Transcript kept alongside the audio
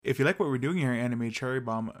If you like what we're doing here at Anime Cherry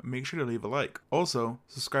Bomb, make sure to leave a like. Also,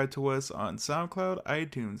 subscribe to us on SoundCloud,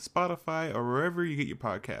 iTunes, Spotify, or wherever you get your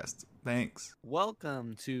podcasts. Thanks.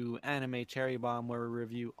 Welcome to Anime Cherry Bomb, where we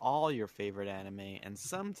review all your favorite anime and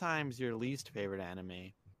sometimes your least favorite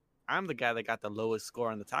anime. I'm the guy that got the lowest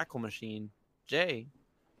score on the tackle machine, Jay,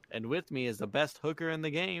 and with me is the best hooker in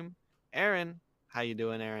the game, Aaron. How you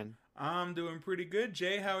doing, Aaron? I'm doing pretty good.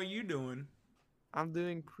 Jay, how are you doing? I'm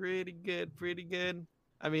doing pretty good, pretty good.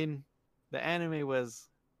 I mean, the anime was...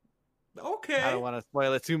 Okay. I don't want to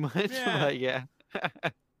spoil it too much, Yeah. but yeah.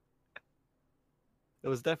 It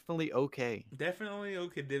was definitely okay. Definitely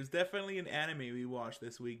okay. There's definitely an anime we watched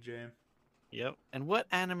this week, Jay. Yep. And what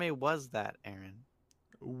anime was that, Aaron?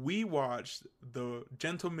 We watched the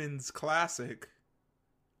Gentleman's Classic,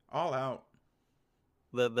 All Out.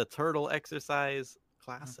 The turtle exercise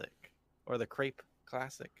classic, or the crepe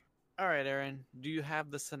classic. All right, Aaron, do you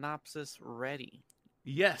have the synopsis ready?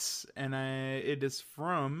 Yes, and it is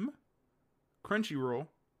from Crunchyroll.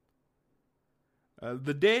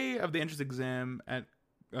 The day of the entrance exam at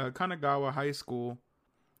Kanagawa High School,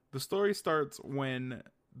 the story starts when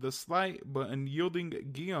the slight but unyielding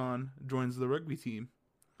Gion joins the rugby team.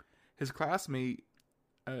 His classmate,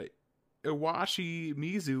 Iwashi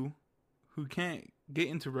Mizu, who can't get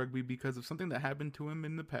into rugby because of something that happened to him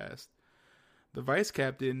in the past. The vice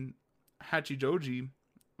captain, Hachijoji,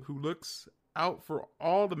 who looks out for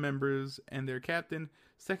all the members, and their captain,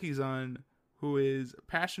 Sekizan, who is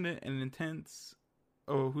passionate and intense.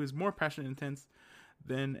 Who is more passionate and intense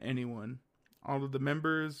than anyone. All of the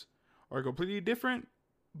members are completely different,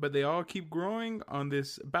 but they all keep growing on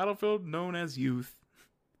this battlefield known as youth.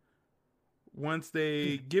 Once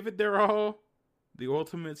they give it their all, the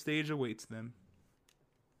ultimate stage awaits them.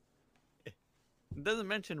 It doesn't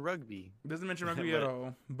mention rugby. It doesn't mention rugby at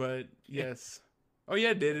all, but yes. Oh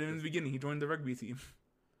yeah, it did in the beginning. He joined the rugby team.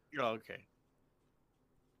 Oh, okay.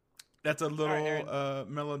 That's a little right,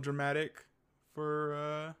 melodramatic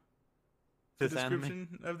for the This description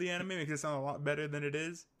anime? of the anime. Makes it sound a lot better than it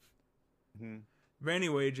is. Mm-hmm. But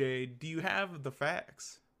anyway, Jay, do you have the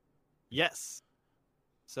facts? Yes.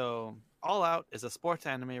 So, All Out is a sports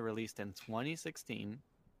anime released in 2016.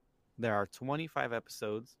 There are 25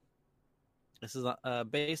 episodes. This is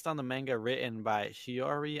based on the manga written by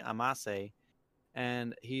Shiori Amase,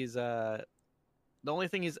 and he's the only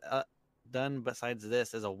thing he's done besides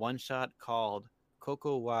this is a one-shot called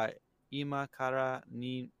Koko wa Ima Kara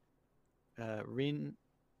ni Rinri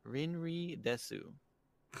Desu.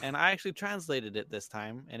 And I actually translated it this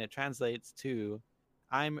time, and it translates to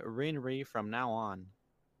I'm Rinri from now on.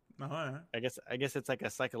 Alright. I guess it's like a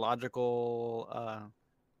psychological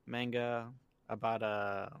manga about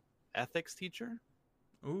a ethics teacher.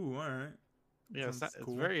 Ooh, alright. Yeah, it's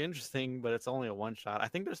cool. very interesting, but it's only a one shot. I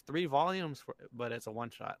think there's 3 volumes but it's a one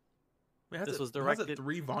shot. Wait, This was How's directed. it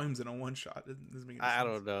 3 volumes in a one shot? Doesn't make any I sense.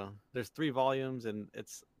 don't know. There's 3 volumes and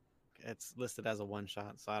it's listed as a one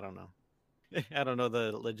shot, so I don't know. I don't know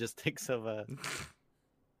the logistics of of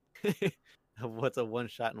what's a one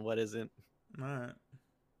shot and what isn't. Alright.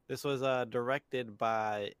 This was directed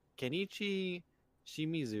by Kenichi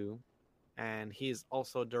Shimizu, and he's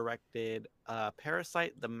also directed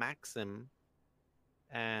Parasite the Maxim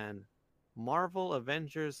and Marvel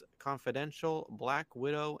Avengers Confidential, Black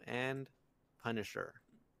Widow, and Punisher.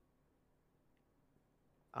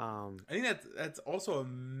 I think that's also a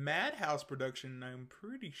Madhouse production, I'm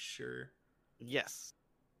pretty sure. Yes.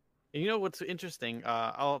 And you know what's interesting?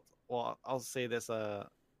 I'll say this. Never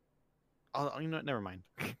mind.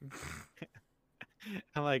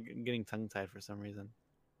 I'm like getting tongue tied for some reason.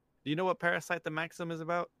 Do you know what Parasite the Maxim is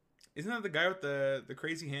about? Isn't that the guy with the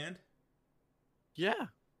crazy hand? Yeah.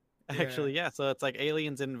 Actually, yeah. So it's like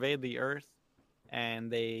aliens invade the Earth,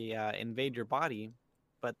 and they invade your body.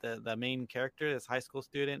 But the main character, this high school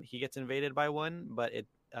student, he gets invaded by one, but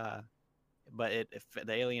the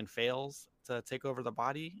alien fails to take over the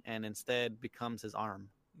body, and instead becomes his arm.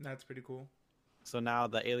 That's pretty cool. So now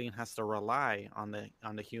the alien has to rely on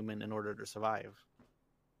the human in order to survive.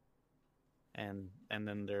 And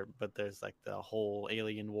then there's like the whole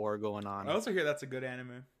alien war going on. I also hear that's a good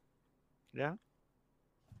anime. Yeah.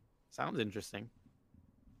 Sounds interesting.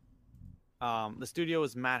 The studio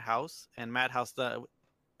is Madhouse, and Madhouse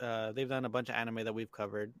they've done a bunch of anime that we've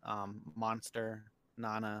covered. Monster,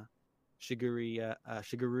 Nana,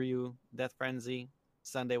 Shiguryu, Death Frenzy,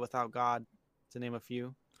 Sunday Without God, to name a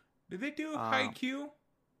few. Did they do Haikyuu?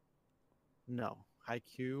 No.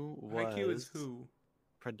 Haikyuu Haikyuu is who?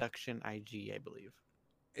 Production IG, I believe.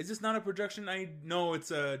 Is this not a production? No,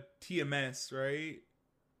 it's a TMS, right?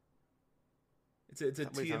 It's a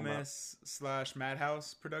TMS /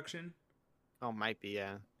 Madhouse production. Oh, might be,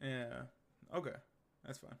 yeah. Yeah. Okay,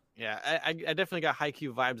 that's fine. Yeah, I definitely got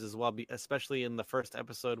Haikyuu vibes as well, especially in the first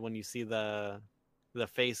episode when you see the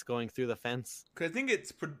face going through the fence. Cause I think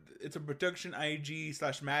it's a production IG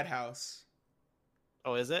 / Madhouse.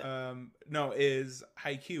 Oh, is it? No, is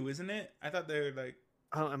Haikyuu, isn't it? I thought they're like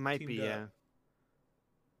Oh, it might be, teamed yeah. up.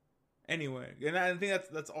 Anyway, and I think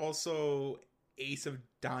that's also Ace of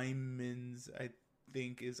Diamonds. I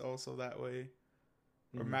think is also that way,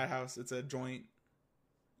 or Mhm. Madhouse. It's a joint.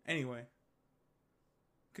 Anyway,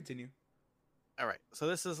 continue. All right. So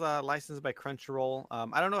this is licensed by Crunchyroll.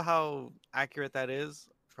 I don't know how accurate that is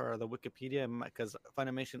for the Wikipedia because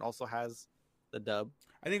Funimation also has the dub.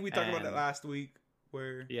 I think we talked about it And last week,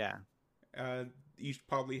 where yeah, each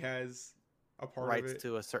probably has a part of rights it.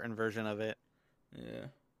 to a certain version of it. Yeah.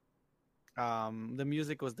 The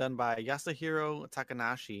music was done by Yasuhiro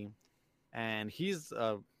Takanashi, and he's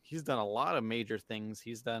done a lot of major things.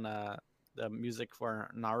 He's done the music for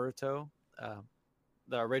Naruto,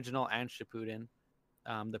 the original and Shippuden,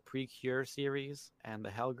 the Precure series and the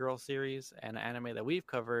Hellgirl series, and an anime that we've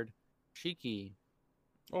covered, Shiki.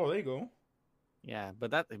 Oh, there you go. Yeah, but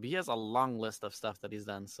that he has a long list of stuff that he's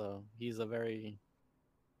done, so he's a very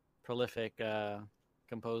prolific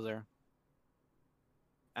composer.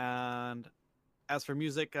 And as for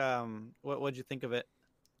music, what'd you think of it?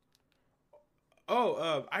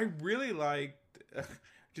 Oh, I really liked, which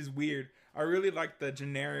is weird. I really liked the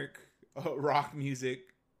generic rock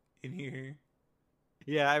music in here.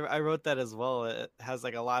 Yeah, I wrote that as well. It has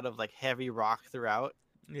like a lot of like heavy rock throughout,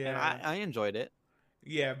 and Yeah, I enjoyed it.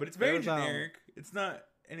 yeah, but it's There very was, generic. It's not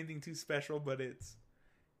anything too special, but it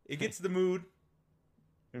gets the mood.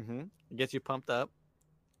 It gets you pumped up,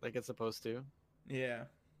 like it's supposed to. Yeah,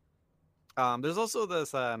 There's also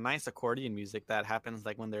this nice accordion music that happens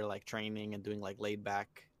like when they're like training and doing like laid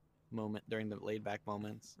back moment during the laid back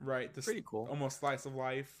moments. right. Pretty cool. Almost slice of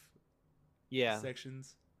life Yeah,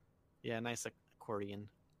 sections. yeah, nice accordion.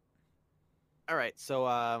 All right,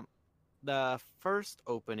 so the first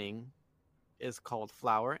opening is called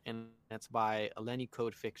Flower, and it's by Eleni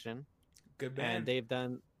Code Fiction, Good and band. they've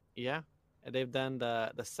done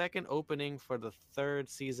the second opening for the third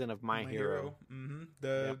season of My Hero. Mm-hmm.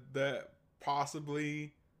 Yep. The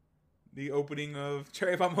possibly the opening of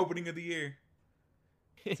Cherry Bomb opening of the year.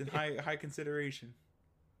 It's in high consideration.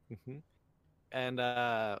 And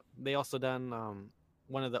they also done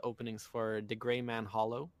one of the openings for The Gray Man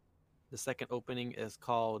Hollow. The second opening is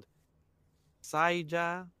called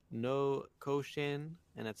Saija no Koshin,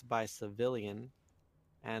 and it's by Civilian.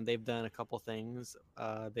 And they've done a couple things.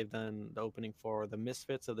 They've done the opening for The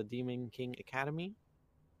Misfits of the Demon King Academy,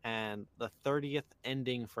 and the 30th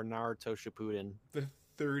ending for Naruto Shippuden. The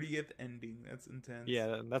 30th ending. That's intense.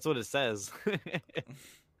 Yeah, that's what it says.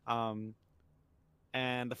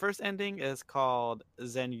 And the first ending is called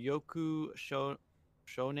Zenyoku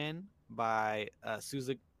Shonen by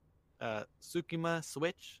Tsukima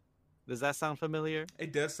Switch. Does that sound familiar?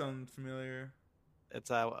 It does sound familiar.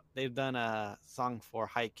 It's they've done a song for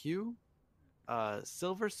Haikyuu,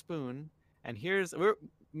 Silver Spoon, and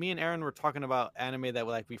me and Aaron were talking about anime that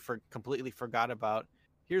we completely forgot about.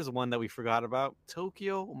 Here's one that we forgot about: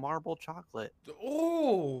 Tokyo Marble Chocolate.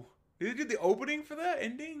 Oh, did they do the opening for that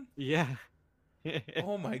ending? Yeah.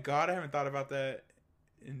 Oh my god, I haven't thought about that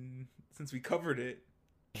since we covered it.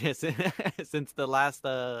 Yes, since the last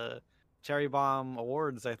Cherry Bomb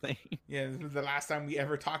Awards, I think. Yeah, this was the last time we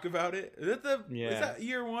ever talk about it. Is that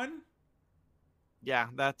year one? Yeah,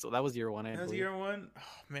 that was year one. That was year one.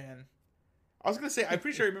 Oh man, I was gonna say I'm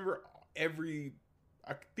pretty sure I remember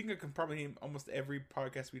I think I can probably name almost every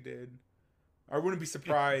podcast we did. I wouldn't be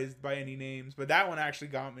surprised by any names, but that one actually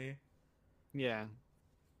got me. Yeah,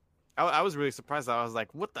 I was really surprised. I was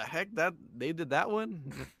like, "What the heck? That they did that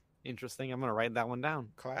one? Interesting. I'm gonna write that one down."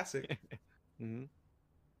 Classic. Mm-hmm.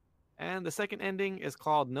 And the second ending is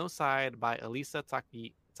called No Side by Elisa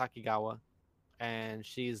Takigawa. And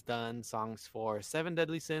she's done songs for Seven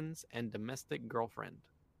Deadly Sins and Domestic Girlfriend.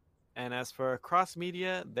 And as for cross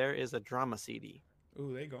media, there is a drama CD.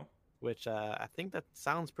 Ooh, there you go. Which I think that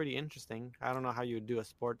sounds pretty interesting. I don't know how you would do a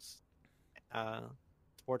sports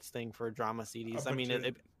thing for drama CDs. I mean,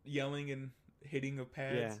 it yelling and hitting of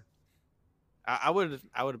pads. Yeah. I would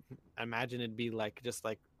imagine it'd be like just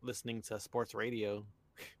like listening to sports radio.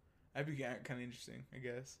 That'd be kind of interesting, I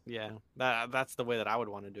guess. Yeah, that's the way that I would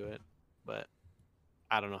want to do it, but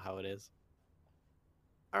I don't know how it is.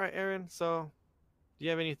 All right, Aaron. So, do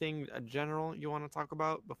you have anything general you want to talk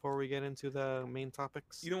about before we get into the main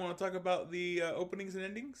topics? You don't want to talk about the openings and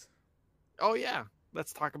endings? Oh yeah,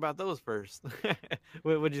 let's talk about those first.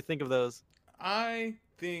 What did you think of those? I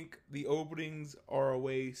think the openings are a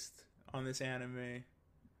waste. on this anime.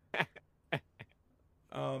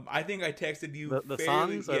 I think I texted you The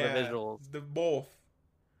fairly. songs or the visuals? The both.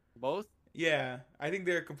 Both? Yeah, I think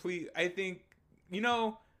they're complete. I think you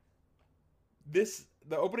know this.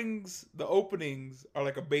 The openings are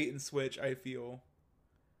like a bait and switch. I feel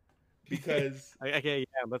because Okay,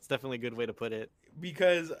 yeah, that's definitely a good way to put it.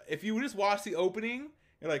 if you just watch the opening,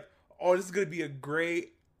 you're like, oh, this is gonna be a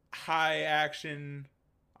great high action,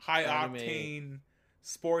 high Anime. octane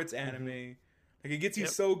sports anime. Mhm. Like it gets you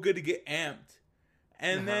Yep. so good to get amped,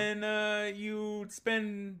 and Uh-huh. then you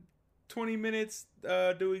spend 20 minutes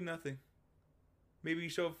doing nothing. Maybe you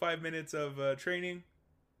show 5 minutes of training,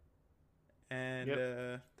 and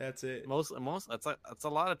Yep. that's it. Most it's a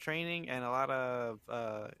lot of training and a lot of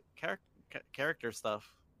character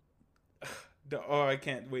stuff. Oh, I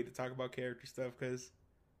can't wait to talk about character stuff because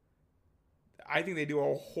I think they do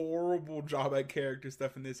a horrible job at character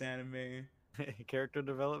stuff in this anime. Character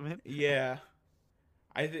development. Yeah,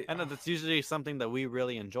 I think. I know that's usually something that we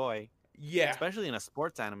really enjoy, Yeah. especially in a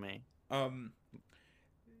sports anime. Um,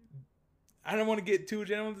 I don't want to get too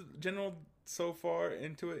general so far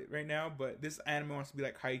into it right now, but this anime wants to be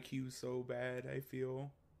like Haikyuu so bad. I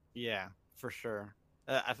feel. Yeah, for sure.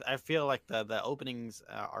 I feel like the openings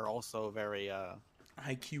are also very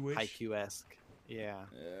Haikyuu-ish. Haikyuu-esque. Yeah,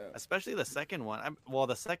 Yeah. especially the second one. Well,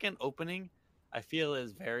 the second opening I feel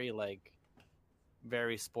is very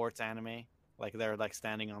sports anime. Like they're like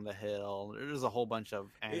standing on the hill. There's a whole bunch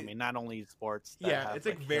of anime, not only sports. That Yeah, have, it's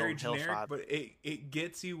like very hill generic, shots. but it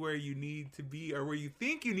gets you where you need to be or where you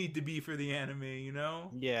think you need to be for the anime. You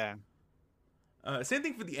know. Yeah, Same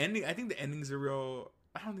thing for the ending. I think the endings are real.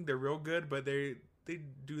 I don't think they're real good, but they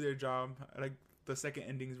do their job. Like the second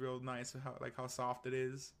ending's real nice. How soft it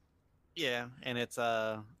is. yeah, and it's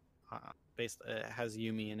based. It has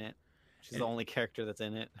Yumi in it. She's the And- only character that's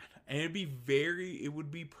in it. And it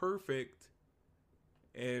would be perfect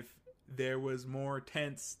if there was more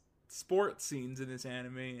tense sports scenes in this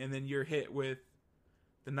anime, and then you're hit with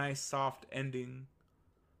the nice soft ending.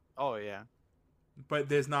 Oh yeah. But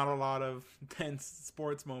there's not a lot of tense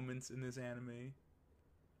sports moments in this anime.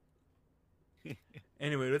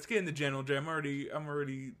 Anyway, let's get into general. I'm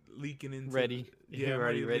already leaking into Ready. Yeah, You're I'm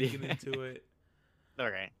already ready. leaking into it.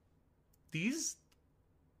 Okay. These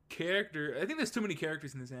I think there's too many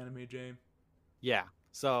characters in this anime, Jay. Yeah.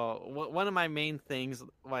 So one of my main things,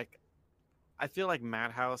 like, I feel like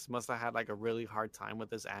Madhouse must have had like a really hard time with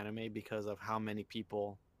this anime because of how many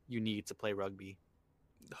people you need to play rugby.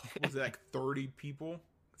 Was it like 30 people?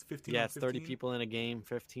 It's 15. Yeah, on it's 30 15? people in a game,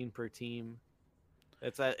 15 per team.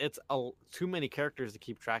 It's too many characters to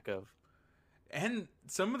keep track of. And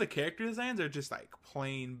some of the character designs are just like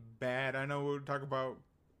plain bad. I know we'll talk about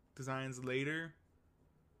designs later,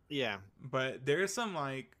 Yeah. but there's some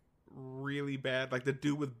like really bad, like the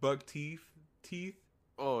dude with bug teeth.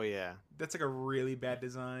 Oh yeah. That's like a really bad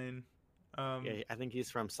design. Yeah, I think he's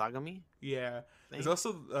from Sagami. Yeah. There's Think.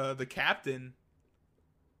 also the captain.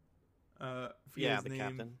 Yeah, his the name.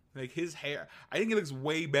 captain. Like his hair, I think it looks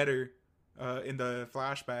way better in the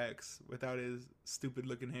flashbacks without his stupid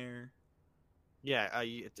looking hair. Yeah,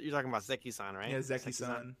 you're talking about Zeki-san, right? Yeah,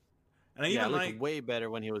 Zeki-san. And I Yeah, it even looked like way better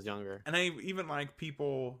when he was younger. And I even like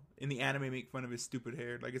people in the anime make fun of his stupid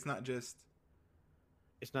hair. Like it's not just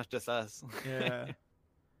It's not just us. yeah.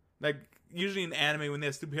 Like usually in anime when they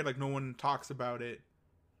have stupid hair, like no one talks about it.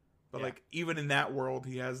 But Yeah. like even in that world,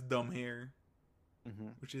 he has dumb hair, hmm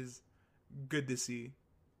which is good to see.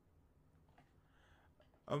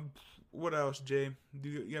 What else, Jay? Do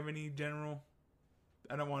you have any general?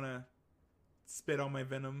 I don't want to spit on my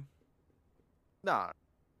venom. No,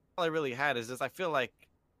 all I really had is just I feel like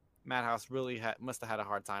Madhouse really must have had a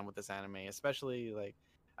hard time with this anime, especially like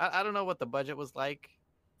I don't know what the budget was like,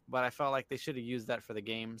 but I felt like they should have used that for the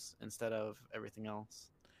games instead of everything else.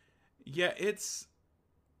 Yeah,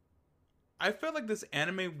 I felt like this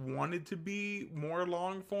anime wanted to be more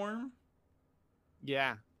long form.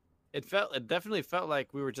 Yeah, it definitely felt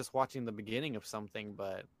like we were just watching the beginning of something,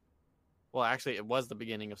 but well, actually, it was the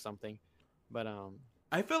beginning of something, but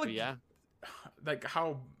I feel like yeah, like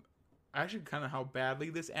how actually kind of how badly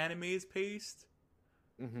this anime is paced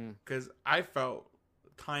hmm because I felt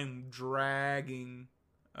time dragging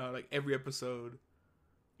like every episode.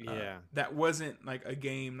 yeah, That wasn't like a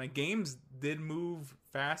game. Like games did move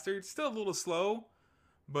faster. It's still a little slow,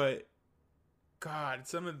 but God,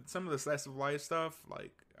 some of the slice of life stuff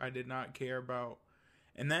like I did not care about,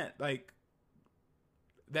 and that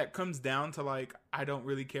comes down to like I don't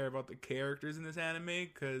really care about the characters in this anime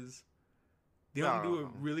because they don't do a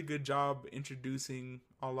No. really good job introducing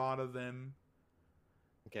a lot of them.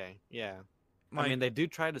 okay, yeah. I mean, Like, they do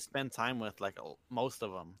try to spend time with like most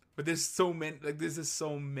of them. but there's so many. Like, this is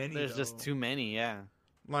so many. There's just though. too many. Yeah.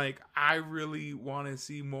 Like, I really want to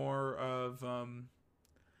see more of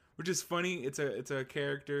which is funny. It's a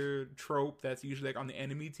character trope that's usually like on the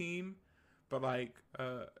enemy team, but like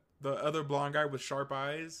the other blonde guy with sharp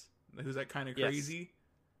eyes, who's like kind of Yes. crazy.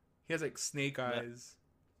 He has like snake eyes.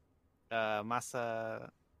 Masa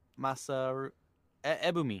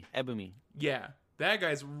Ebumi. Yeah, that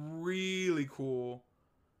guy's really cool.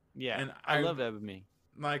 Yeah, And I I love Ebumi.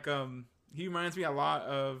 like he reminds me a lot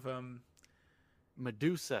of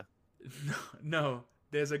Medusa. no,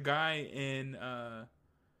 there's a guy in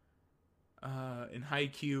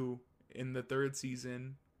Haikyuu in the third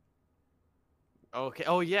season. Okay.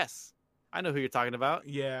 Oh yes, I know who you're talking about.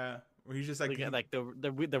 Yeah, where he's just like Like the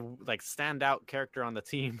like standout character on the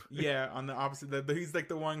team. yeah, on the opposite. He's like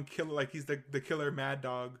the one killer. Like he's the killer Mad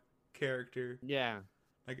Dog character. Yeah.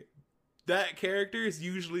 Like that character is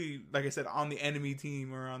usually, like I said, on the enemy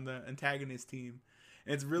team or on the antagonist team,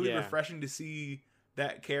 and it's really Yeah. refreshing to see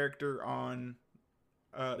that character on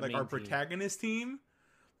like main our team. protagonist team.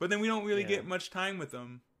 But then we don't really Yeah. get much time with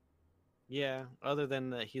him. Yeah. Other than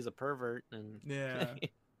that, he's a pervert and Yeah.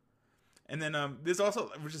 And then there's also,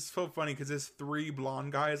 which is so funny because there's 3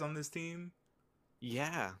 blonde guys on this team,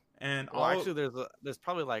 yeah. and Well, actually, there's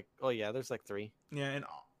probably like there's like 3. yeah, and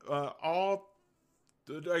all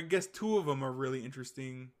I guess 2 of them are really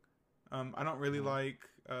interesting. I don't really like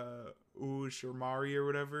Ush or Mari or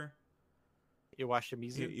whatever.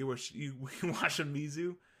 Iwashimizu.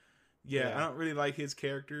 Iwashimizu. Yeah, I don't really like his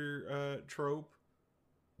character trope.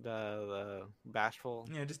 The bashful.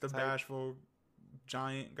 Yeah, just a type. bashful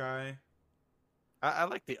giant guy. I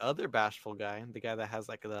like the other bashful guy, the guy that has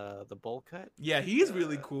like the bowl cut. Yeah, he's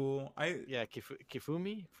really cool. Yeah,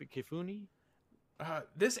 Kifuni.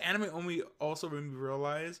 This anime only also made me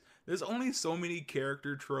realize there's only so many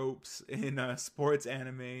character tropes in sports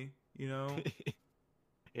anime, you know.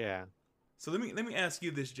 Yeah. So let me ask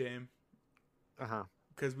you this, James, Uh-huh.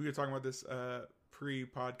 because we were talking about this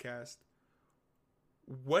pre-podcast.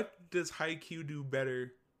 What does Haikyuu do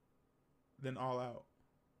better than All Out?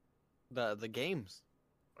 The games.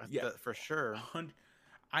 Yeah. For sure.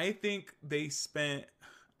 I think they spent.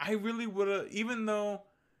 I really would have, even though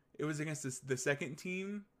it was against the second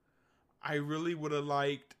team, I really would have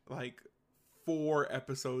liked like 4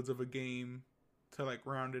 episodes of a game to like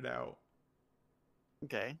round it out.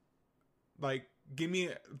 Okay. Like,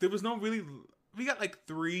 there was no really. We got like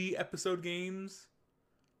 3 episode games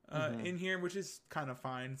in here, which is kind of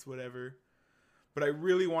fine. It's whatever. But I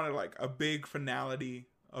really wanted like a big finality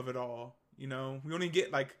of it all. You know, we only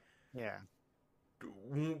get like Yeah.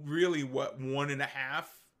 really 1.5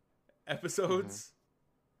 episodes.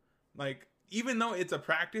 Like, even though it's a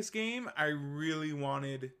practice game, I really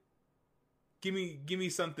wanted give me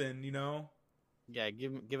something, you know. Yeah,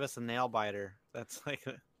 give us a nail biter. That's like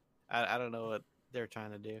I don't know what they're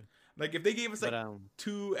trying to do. Like, if they gave us like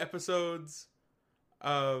 2 episodes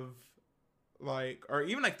of like, or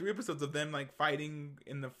even like 3 episodes of them like fighting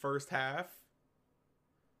in the first half,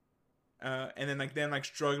 and then like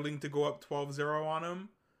struggling to go up 12-0 on them,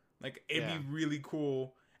 like it'd be really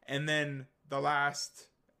cool. And then the last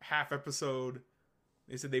half episode,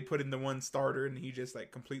 they said they put in the one starter and he just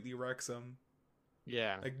like completely wrecks them.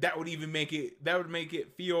 Yeah. Like that would make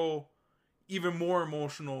it feel even more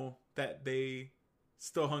emotional that they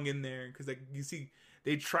still hung in there, because like you see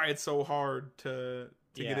they tried so hard to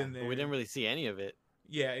get in there. But we didn't really see any of it.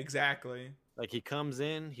 Yeah, exactly. Like, he comes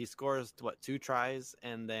in, he scores 2 tries,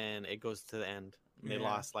 and then it goes to the end. They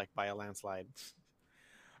lost like by a landslide.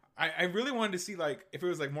 I really wanted to see like if it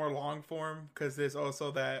was like more long form, because there's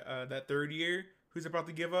also that third year who's about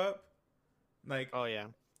to give up. Like, Oh yeah.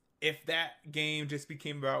 if that game just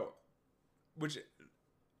became about, which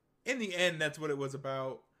in the end that's what it was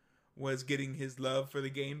about, was getting his love for the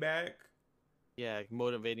game back. Yeah,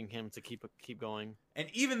 motivating him to keep going. And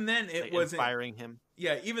even then it Like, wasn't inspiring him.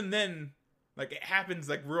 Yeah, even then, like, it happens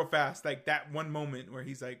like real fast, like that one moment where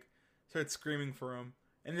he's like starts screaming for him,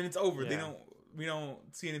 and then it's over. Yeah. We don't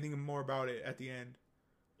see anything more about it at the end.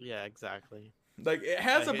 Yeah, exactly. Like, it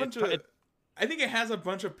has Like, a bunch of I think it has a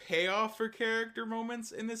bunch of payoff for character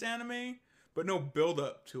moments in this anime, but no build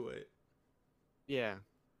up to it. Yeah.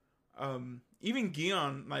 Even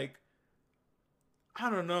Gion, like, I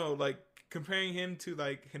don't know, like, comparing him to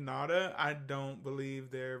like Hinata, I don't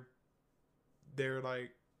believe they're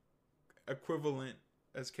like equivalent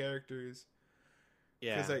as characters.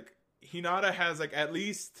 Yeah. Because like Hinata has like at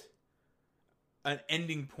least an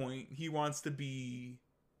ending point. He wants to be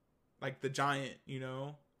like the giant, you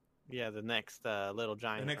know? Yeah, the next little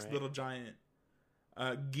giant. The next right? little giant.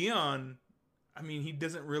 Gion, I mean, he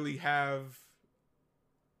doesn't really have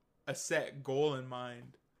a set goal in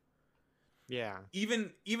mind. Yeah.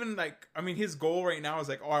 Even like, I mean, his goal right now is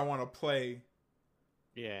like, oh, I want to play,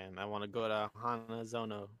 Yeah, and I want to go to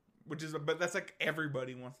Hanazono. which is, but that's like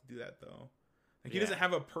everybody wants to do that though. Like he Yeah. doesn't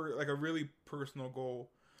have like a really personal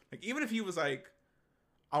goal. Like even if he was like,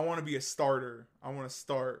 I want to be a starter, I want to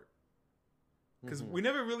start, because Mhm. we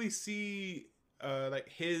never really see like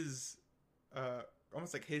his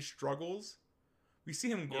almost like his struggles. We see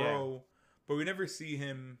him grow, but we never see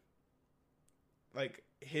him like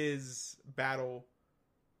his battle.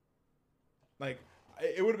 Like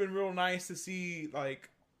it would have been real nice to see like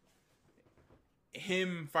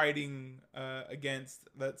him fighting against,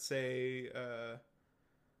 let's say,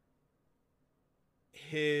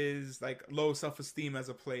 his like low self-esteem as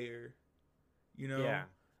a player, you know. Yeah.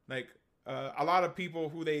 Like a lot of people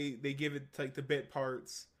who they give it to, like the bit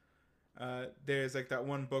parts, there's like that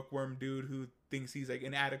one bookworm dude who thinks he's like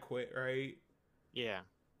inadequate, right? Yeah.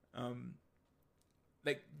 um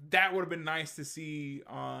like that would have been nice to see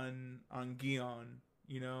on Gion,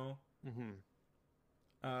 you know. Mhm.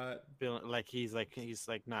 uh Feeling like he's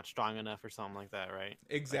not strong enough or something like that, right?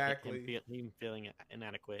 exactly. Like him feeling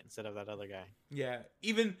inadequate instead of that other guy. Yeah,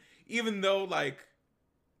 even though like,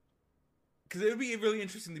 because it would be really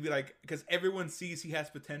interesting to be like, because everyone sees he has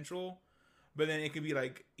potential, but then it could be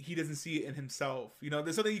like he doesn't see it in himself, you know.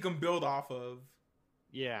 There's something you can build off of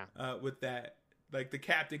Yeah. with that. Like the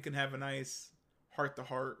captain can have a nice heart to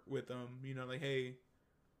heart with him, you know, like, hey,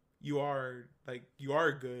 you are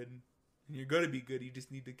good and you're gonna be good, you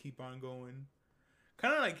just need to keep on going.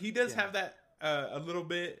 Kind of like he does Yeah. have that a little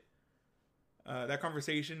bit, that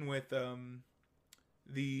conversation with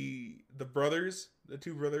the brothers, the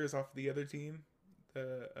two brothers off the other team.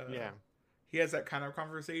 Yeah. He has that kind of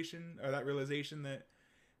conversation, or that realization that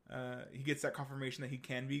he gets that confirmation that he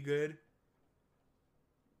can be good.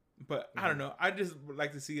 But I don't know. I just would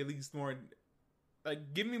like to see at least more.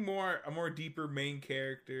 Like, give me a more deeper main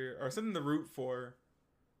character or something to root for.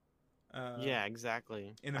 Yeah,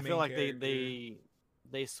 exactly. In a I main feel like character.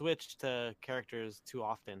 they switch to characters too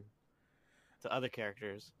often, to other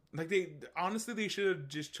characters. Like they should have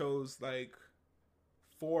just chose like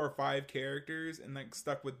 4 or 5 characters and like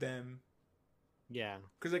stuck with them. Yeah.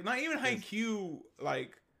 Because like not even Haikyuu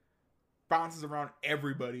like bounces around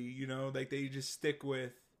everybody, you know. Like they just stick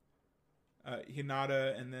with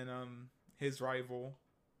Hinata and then his rival.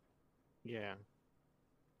 Yeah.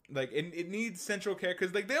 Like it needs central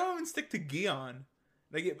characters. Like they don't even stick to Gion.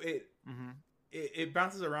 Like Mhm. it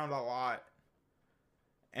bounces around a lot,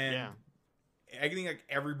 and Yeah. I think like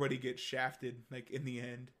everybody gets shafted like in the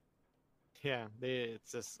end. Yeah,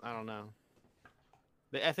 it's just I don't know.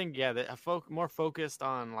 I think they more focused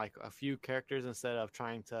on like a few characters instead of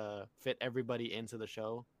trying to fit everybody into the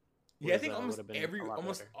show. Yeah, I think Would almost have been a lot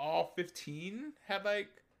better. all 15 had like,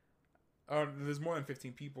 oh, there's more than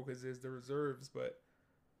 15 people because there's the reserves, but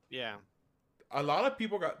Yeah. a lot of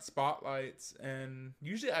people got spotlights, and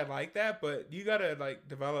usually I like that, but you gotta like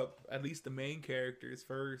develop at least the main characters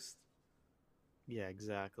first. Yeah,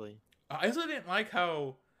 exactly. I also didn't like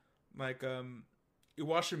how like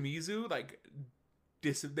Iwashimizu like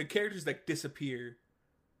the characters like disappear.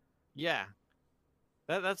 Yeah.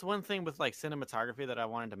 That's one thing with like cinematography that I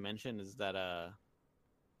wanted to mention is that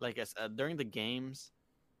like during the games,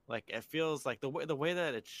 like it feels like the way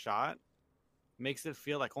that it's shot makes it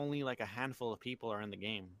feel like only like a handful of people are in the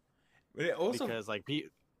game. But it also, Because like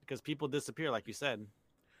because people disappear like you said.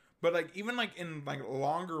 but like even like in like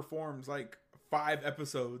longer forms, like 5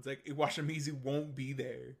 episodes, like Iwashimizu won't be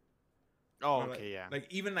there. Oh, Or, okay, like, yeah. Like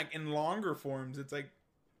even like in longer forms, it's like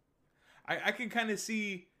I can kind of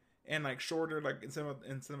see, and like shorter like in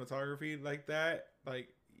cinematography like that, like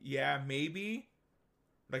yeah, maybe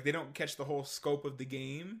like they don't catch the whole scope of the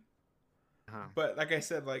game. Uh-huh. But like I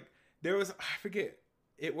said, like there was, I forget,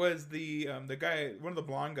 it was the guy, one of the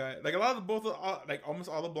blonde guys. Like a lot of like almost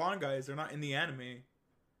all the blonde guys, they're not in the anime.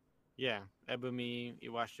 Yeah, Ebumi,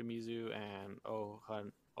 Iwashimizu,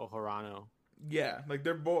 and Ohorano. Yeah, like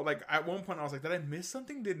they're both like, at one point I was like, did I miss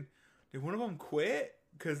something? Did one of them quit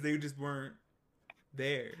because they just weren't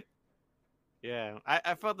there? Yeah,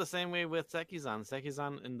 I felt the same way with Sekizan.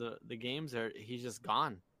 Sekizan in the games, he's just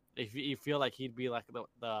gone. If you feel like he'd be like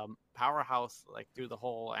the powerhouse like through the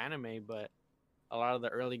whole anime, but a lot of the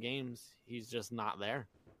early games, he's just not there.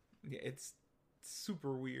 Yeah, it's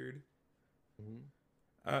super weird.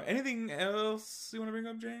 Mm-hmm. Anything else you want to bring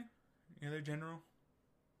up, Jay? Any other general?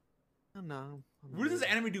 No. What does this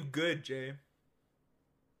anime do good, Jay?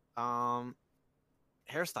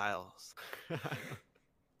 Hairstyles.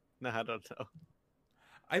 No, I don't know.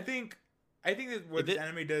 I think I think that It what this did-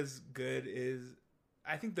 anime does good is,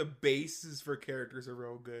 I think the bases for characters are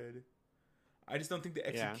real good. I just don't think the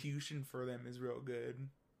Yeah. execution for them is real good.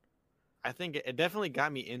 I think it definitely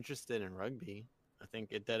got me interested in rugby. I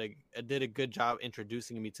think it did a good job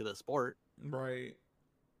introducing me to the sport. Right.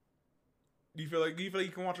 Do you feel like you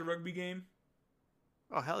can watch a rugby game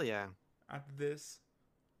Oh hell yeah! after this?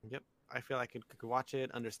 Yep, I feel like I could watch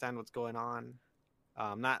it, understand what's going on.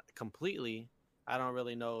 Not completely. I don't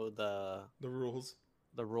really know The rules.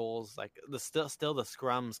 the rules. Like the still the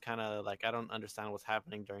scrums kind of like I don't understand what's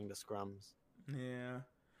happening during the scrums. Yeah.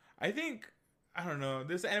 I think I don't know.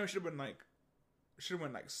 This anime should have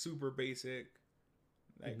went like super basic.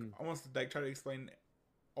 Like Mhm. almost like try to explain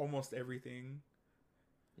almost everything.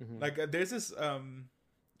 Mhm. Like there's this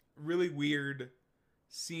really weird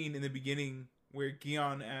scene in the beginning where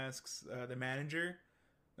Gion asks the manager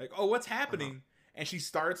like, "Oh, what's happening?" And she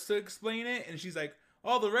starts to explain it and she's like,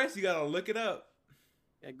 "Oh, the rest you got to look it up."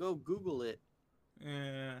 Yeah, go Google it.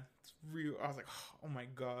 Yeah, it's real. I was like, "Oh my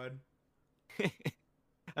god."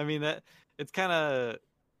 I mean that it's kind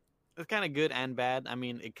of good and bad. I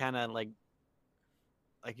mean, it kind of like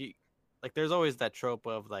you, like there's always that trope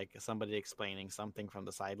of like somebody explaining something from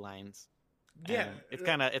the sidelines. Yeah,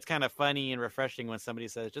 And it's kind of funny and refreshing when somebody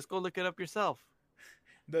says, "Just go look it up yourself."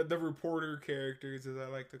 the reporter characters, as I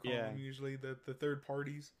like to call Yeah. them, usually the third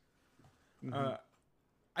parties. Mhm.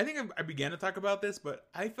 I think I began to talk about this, but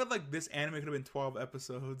I felt like this anime could have been 12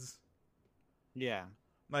 episodes. Yeah,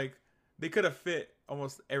 Like they could have fit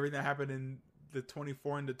almost everything that happened in the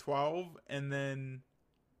 24 into 12, and then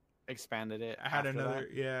expanded it. I had after another.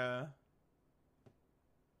 that. Yeah,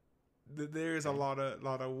 there's a Okay.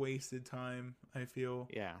 lot of wasted time. I feel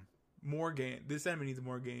Yeah, more game. This anime needs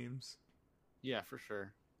more games. yeah, for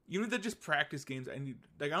sure. Even if they're just practice games, I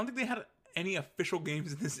don't think they had any official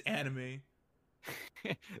games in this anime.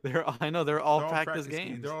 I know they're all They're practice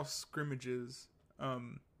games. They're all scrimmages.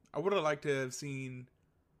 I would have liked to have seen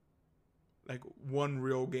like one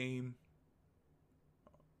real game,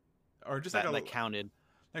 or just that counted.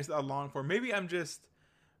 like a long form. Maybe I'm just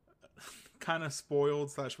kind of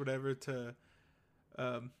spoiled slash whatever to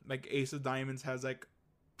like Ace of Diamonds has like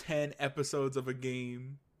 10 episodes of a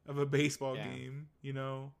game of a baseball Yeah. game.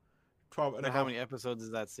 12 But like how many episodes is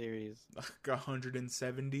that series? like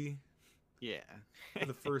 170 Yeah, for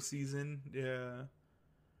the first season. Yeah.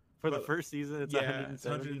 for the But- first season, it's Yeah, it's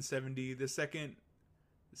 170. 170. The second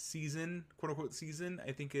season, quote unquote season,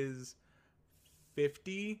 I think is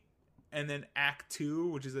 50, and then Act 2,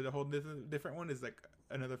 which is a whole different one, is like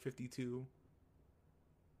another 52.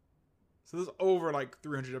 So there's over like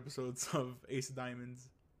 300 episodes of Ace of Diamonds,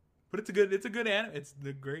 but it's a good anime. It's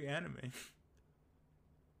the great anime.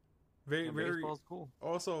 Very Yeah, very baseball's cool.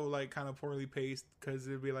 also like kind of poorly paced because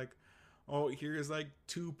it'd be like, oh, here's like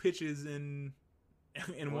 2 pitches in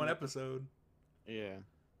One one episode. Yeah.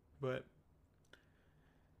 But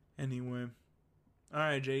anyway, all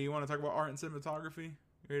right, Jay, you want to talk about art and cinematography?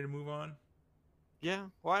 You ready to move on? Yeah.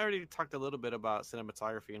 Well, I already talked a little bit about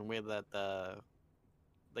cinematography and the way that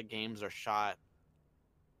the games are shot.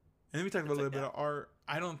 And then we talked about a little bit of art.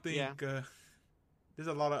 I don't think Yeah. there's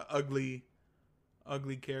a lot of ugly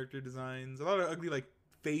character designs, a lot of ugly like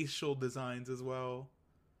facial designs as well.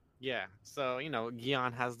 Yeah. So,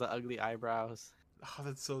 Gion has the ugly eyebrows. Oh,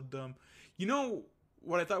 that's so dumb. You know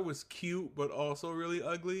what I thought was cute but also really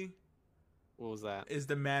ugly What was that? is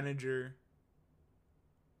the manager.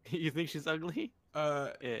 You think she's ugly?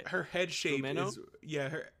 Eh, Her head shape Lumeno? is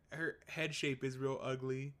her head shape is real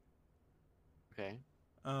ugly. Okay.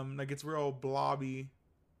 Like it's real blobby.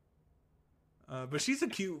 But she's a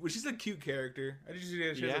cute character. I just she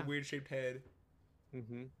has Yeah. a weird shaped head.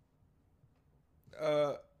 Mm-hmm.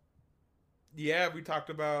 Yeah, we talked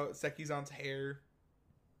about Sekizan's hair.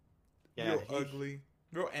 Yeah. Real ugly.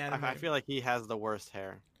 Real anime. I feel like he has the worst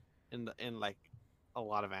hair in like a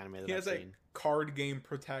lot of anime that he I've has like seen. card game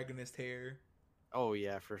protagonist hair. Oh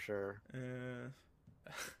yeah, for sure. And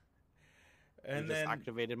You just then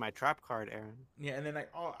activated my trap card, Aaron. yeah, and then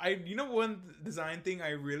like one design thing I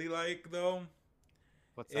really like though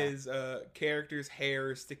What's that? is characters'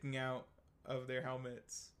 hair sticking out of their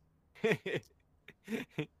helmets.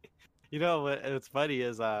 What's funny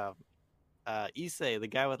is Issei, the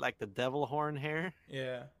guy with like the devil horn hair.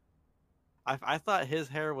 Yeah. I thought his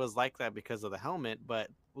hair was like that because of the helmet, but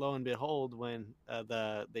lo and behold, when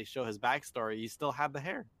they show his backstory, he still had the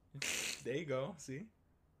hair. There you go. See.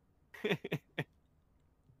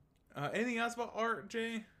 Anything else about art,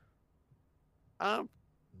 Jay? I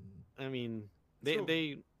mean, So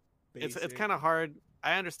it's basic. kind of hard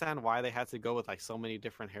I understand why they had to go with like so many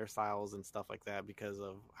different hairstyles and stuff like that because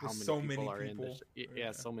of how There's many so people many are in this. people.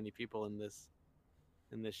 Yeah, so many people in this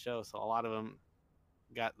show. So a lot of them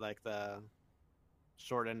got like the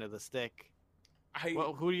short end of the stick. I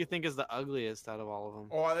Well, who do you think is the ugliest out of all of them?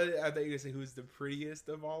 oh, I thought you were gonna say who's the prettiest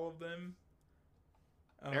of all of them.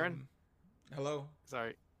 Aaron? Hello.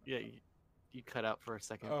 Sorry, yeah, you cut out for a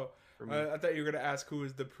second Oh, for me. I thought you were gonna ask who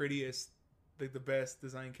is the prettiest, like the best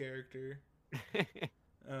design character.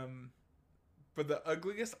 But the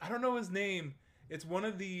ugliest, I don't know his name. It's one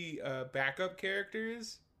of the backup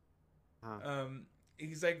characters. Huh.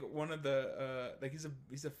 He's like one of the like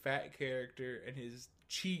he's a fat character, and his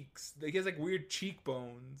cheeks, like he has like weird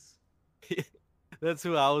cheekbones. That's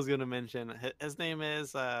who I was gonna mention. His name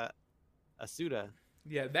is Asuda.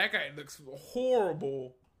 Yeah, that guy looks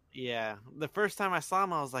horrible. Yeah, the first time I saw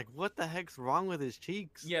him, I was like, "What the heck's wrong with his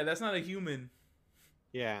cheeks?" Yeah, that's not a human.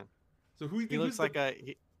 Yeah, So who do you he think looks like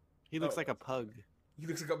he looks Oh. like a pug. he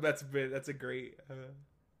looks like that's a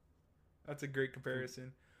great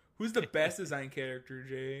comparison. Who's the best design character,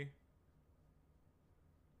 Jay?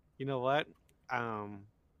 You know what? I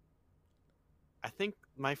think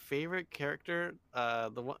my favorite character,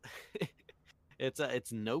 the one,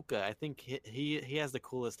 it's Noka. I think he has the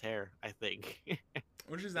coolest hair. I think.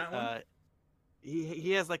 Which is that one?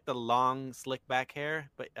 He has like the long slick back hair,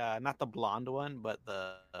 but not the blonde one, but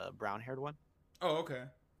the brown haired one. Oh, okay.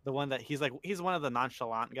 The one that he's one of the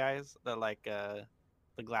nonchalant guys that like the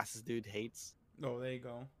glasses dude hates. Oh, there you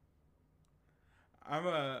go. I'm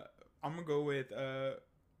gonna go with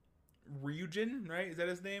Ryujin, right? Is that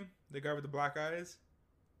his name? The guy with the black eyes?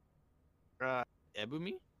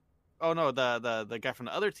 Ebumi? Oh no, the guy from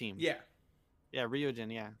the other team. Yeah, Yeah,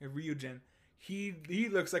 Ryujin, yeah. Ryujin. He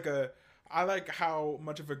looks like I like how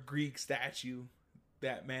much of a Greek statue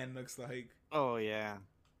that man looks like. Oh yeah.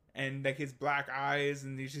 And like his black eyes,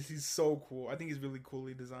 and he's so cool. I think he's really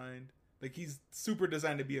coolly designed. Like he's super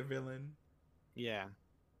designed to be a villain. Yeah.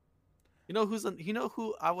 You know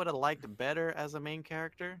who I would have liked better as a main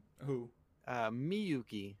character? Who?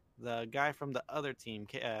 Miyuki, the guy from the other team,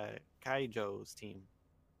 Kaijo's team.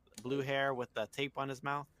 Blue hair with the tape on his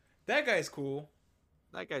mouth. That guy's cool.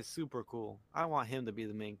 That guy's super cool. I want him to be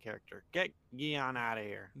the main character. Get Gion out of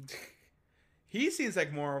here. He seems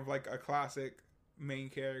like more of like a classic main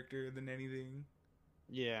character than anything.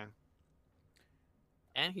 Yeah.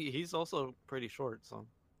 And he's also pretty short, so.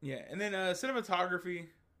 Yeah, and then cinematography.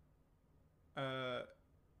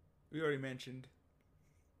 We already mentioned.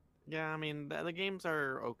 Yeah, I mean the games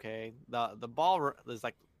are okay. The ball is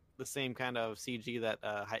like the same kind of CG that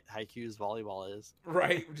Haikyuu's volleyball is.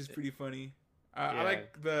 Right, which is pretty funny. Yeah. I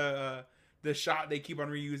like the shot they keep on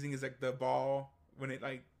reusing is like the ball when it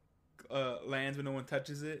like lands when no one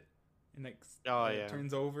touches it and like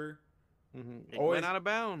turns over. Mm-hmm. It went out of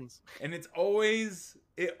bounds, and it always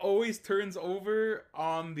turns over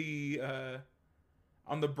on the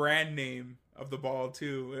brand name of the ball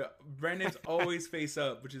too. Brand names always face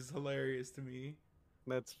up, which is hilarious to me.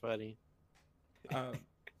 That's funny.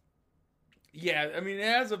 Yeah, I mean it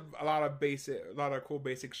has a lot of cool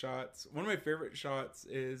basic shots. One of my favorite shots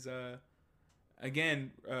is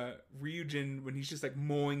again Ryujin when he's just like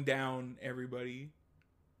mowing down everybody.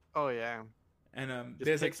 Oh yeah. And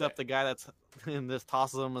just picks up the guy that's and just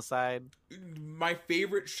tosses him aside. My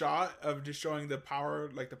favorite shot of just showing the power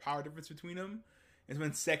difference between them is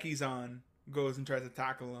when Sekizan goes and tries to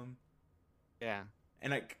tackle him. Yeah.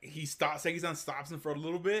 And like Sekizan stops him for a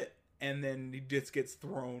little bit and then he just gets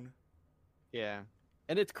thrown. Yeah.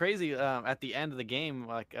 And it's crazy at the end of the game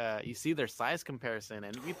like you see their size comparison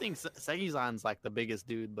and you think Sekizan's like the biggest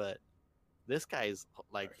dude, but this guy's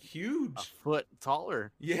like huge. A foot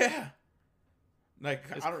taller. Yeah. Like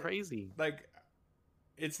it's crazy. Like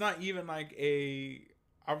it's not even like I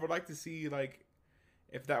would like to see like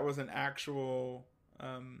if that was an actual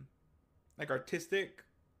like artistic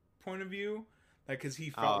point of view, like because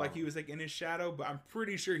he felt like he was like in his shadow, but I'm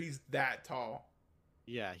pretty sure he's that tall.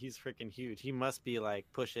 Yeah, he's freaking huge. He must be like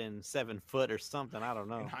pushing 7 foot or something. I don't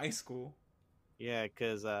know. In high school. Yeah,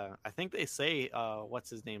 because I think they say what's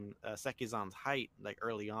his name, Sekizan's height like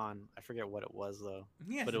early on. I forget what it was though,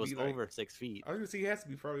 but it was over 6 feet. I was gonna say he has to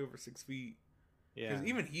be probably over 6 feet. Yeah, because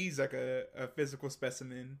even he's like a physical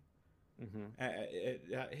specimen mm-hmm.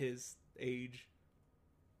 at his age.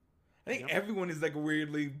 I think everyone is like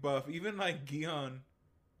weirdly buff. Even like Gion.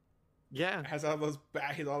 Yeah, has all those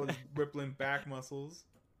rippling back muscles.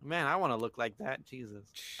 Man, I want to look like that. Jesus,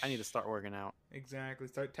 I need to start working out. Exactly,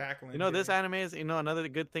 start tackling. This anime is another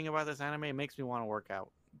good thing about this anime. It makes me want to work out.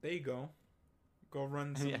 There you go. Go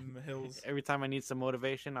run Yeah. some hills. Every time I need some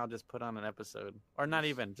motivation, I'll just put on an episode, or not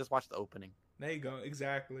even, just watch the opening. There you go.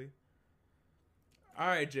 Exactly. All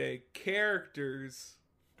right, Jay. Characters.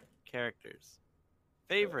 Characters.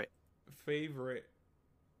 Favorite. Favorite.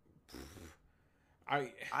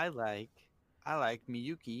 I I like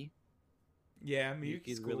Miyuki. yeah,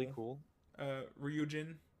 Miyuki's Miyuki's really cool.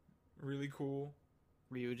 Ryujin, really cool.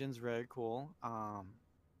 Ryujin's very cool.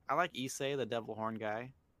 I like Issei, the devil horn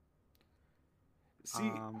guy.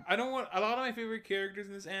 See, I don't want a lot of my favorite characters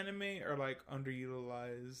in this anime are like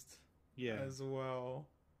underutilized as well.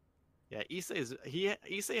 Yeah,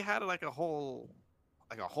 Issei had like a whole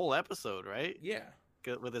episode, right? Yeah,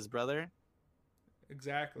 With his brother.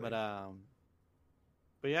 exactly.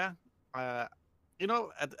 But yeah, at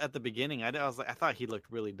the beginning, I thought he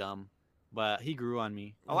looked really dumb, but he grew on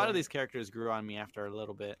me. A lot of these characters grew on me after a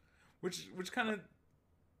little bit, which kind of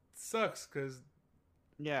sucks because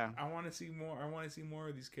yeah, I want to see more. I want to see more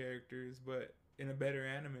of these characters, but in a better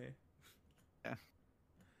anime. Yeah,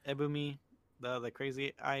 Ebumi, the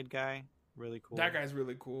crazy eyed guy, really cool. That guy's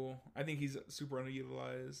really cool. I think he's super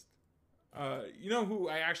underutilized. You know who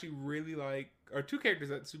I actually really like, or two characters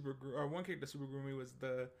that one character that super grew me was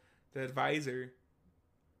the advisor.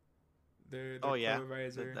 The club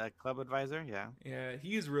advisor. The club advisor, yeah. Yeah,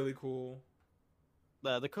 he is really cool.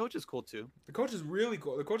 The coach is cool too. The coach is really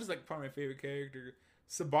cool. The coach is like probably my favorite character.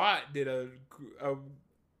 Sabat did a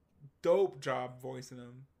dope job voicing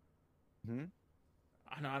him.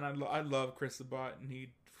 Mm-hmm. I love Chris Sabat, and he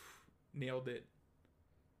nailed it.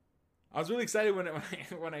 I was really excited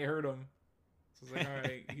when I heard him. So I was like, all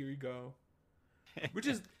right, here we go. Which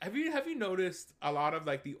is, have you noticed a lot of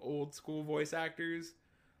like the old school voice actors,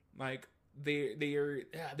 like they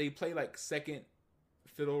play like second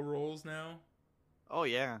fiddle roles now. Oh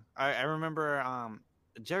yeah, I remember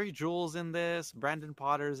Jerry Jules in this. Brandon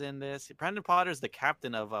Potter's in this. Brandon Potter's the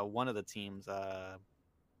captain of one of the teams.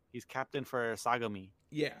 He's captain for Sagami.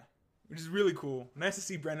 Yeah, which is really cool. Nice to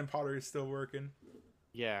see Brandon Potter is still working.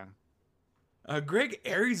 Yeah. Greg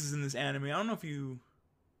Aries is in this anime. I don't know if you.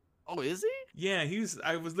 Oh, is he? Yeah,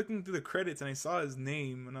 I was looking through the credits and I saw his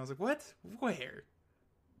name and I was like, what? Where?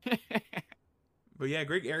 But yeah,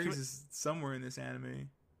 Greg Aries is somewhere in this anime.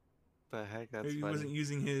 The heck, that's Maybe he funny. wasn't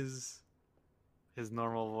using his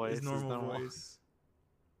normal voice. His normal voice.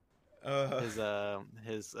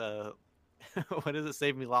 His what is it?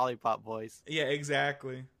 Save Me Lollipop voice. Yeah,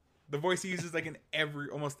 exactly. The voice he uses like in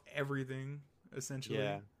almost everything, essentially.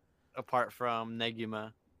 Yeah. Apart from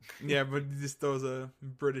Neguma. Yeah, but he just throws a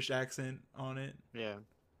British accent on it. Yeah.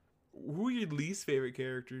 Who are your least favorite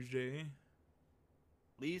characters, Jay?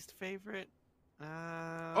 Least favorite?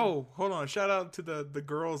 Oh, hold on. Shout out to the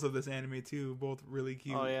girls of this anime too. Both really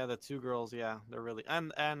cute. Oh yeah, the two girls, yeah. They're really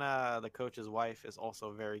and the coach's wife is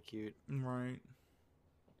also very cute. Right.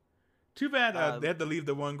 Too bad they had to leave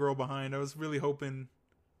the one girl behind. I was really hoping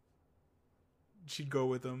she'd go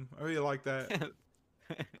with them. I really like that.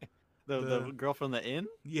 the girl from the inn?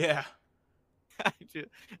 Yeah. I'm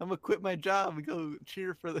gonna quit my job and go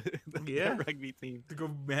cheer for the rugby team. To go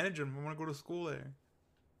manage them. I want to go to school there.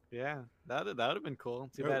 Yeah, that would have been cool.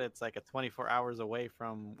 Too bad it's like a 24 hours away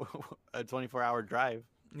from a 24-hour drive.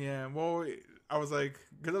 Yeah, well, I was like,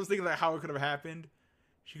 because I was thinking like how it could have happened.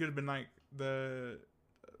 She could have been like in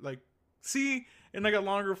like a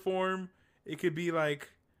longer form. It could be like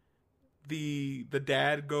her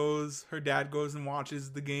dad goes and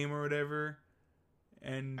watches the game or whatever,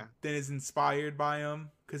 and then is inspired by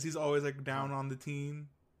him because he's always like down on the team.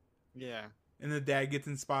 Yeah. And the dad gets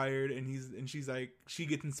inspired, and she's like, she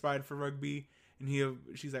gets inspired for rugby, and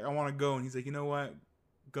she's like, I want to go, and he's like, you know what,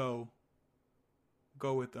 go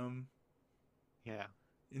with them. Yeah,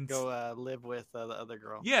 and go live with the other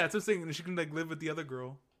girl. Yeah, that's what I'm saying. And she can like live with the other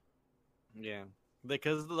girl. Yeah,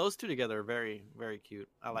 because those two together are very, very cute.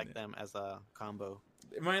 I like them as a combo.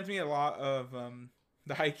 It reminds me a lot of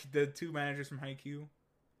the two managers from Haikyuu.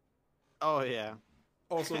 Oh yeah,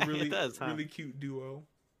 also really really cute duo.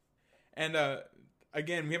 And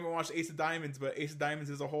again, we haven't watched Ace of Diamonds, but Ace of Diamonds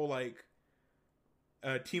is a whole like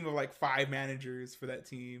a team of like 5 managers for that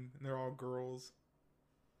team, and they're all girls,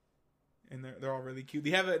 and they're all really cute. They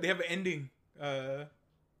have an ending. They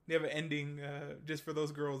have an ending just for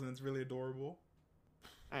those girls, and it's really adorable.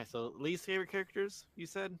 All right, so least favorite characters, you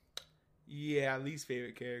said? Yeah, least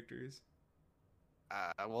favorite characters.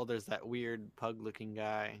 Well, there's that weird pug-looking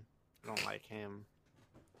guy. I don't like him.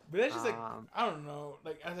 But that's just like, I don't know.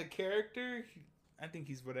 Like, as a character, I think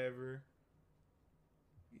he's whatever.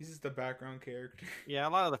 He's just a background character. Yeah, a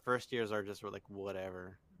lot of the first years are just like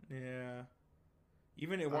whatever. Yeah.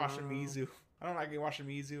 Even in Washimizu. I don't like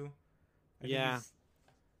Washimizu. Yeah.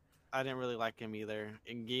 I didn't really like him either.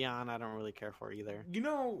 And Gion, I don't really care for either. You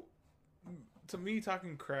know, to me,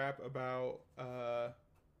 talking crap about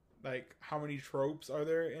like how many tropes are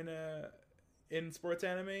there in sports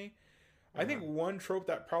anime. I think one trope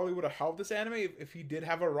that probably would have helped this anime if he did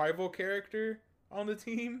have a rival character on the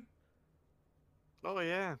team. Oh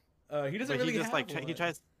yeah. He doesn't But really he just have like one. he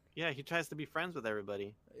tries. Yeah, he tries to be friends with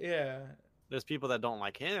everybody. Yeah, There's people that don't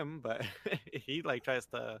like him, but he like tries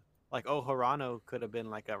to like. Oh, Hirano could have been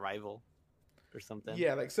like a rival or something.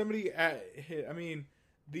 yeah, like somebody at. I mean,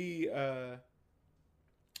 the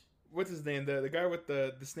what's his name? The guy with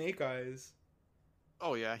the snake eyes.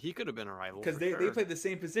 Oh yeah, he could have been a rival Because for they sure. played the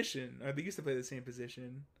same position, or they used to play the same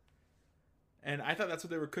position. And I thought that's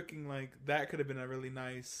what they were cooking. Like that could have been a really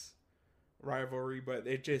nice rivalry, but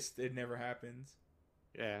it never happens.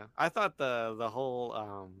 Yeah, I thought the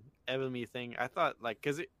whole Ebony thing. I thought like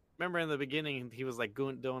because remember in the beginning he was like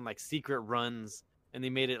doing like secret runs, and they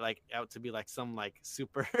made it like out to be like some like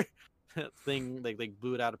super thing like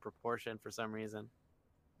blew it out of proportion for some reason.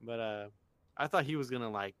 But I thought he was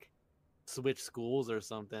gonna like switch schools or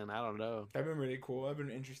something. I don't know. That'd been really cool. That'd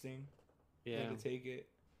been interesting. Yeah. To take it.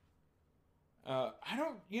 I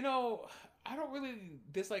don't really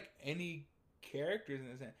dislike any characters in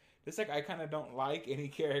this. Just like I kind of don't like any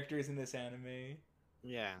characters in this anime.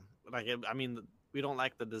 Yeah. Like I mean, we don't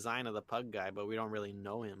like the design of the pug guy, but we don't really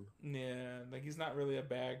know him. Yeah, like he's not really a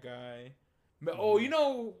bad guy. But oh, you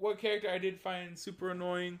know what character I did find super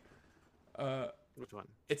annoying? Which one?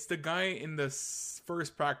 It's the guy in the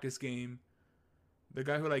first practice game. The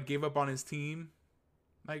guy who like gave up on his team,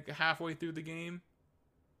 like halfway through the game.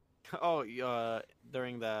 Oh,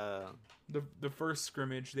 during the first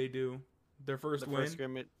scrimmage they do, their first win. First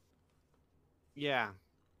scrimmage. Yeah,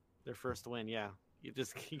 their first win. Yeah,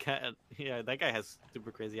 that guy has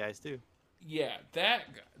super crazy eyes too. Yeah,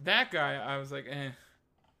 that guy. I was like, eh.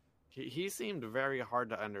 He seemed very hard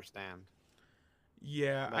to understand.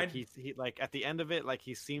 Yeah, like he like at the end of it, like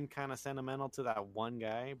he seemed kind of sentimental to that one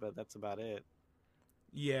guy, but that's about it.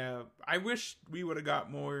 Yeah, I wish we would have got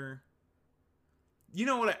more. You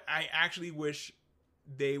know what? I actually wish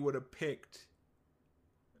they would have picked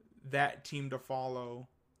that team to follow.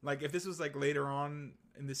 Like if this was like later on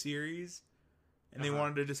in the series, and they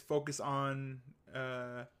wanted to just focus on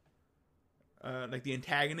like the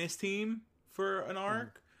antagonist team for an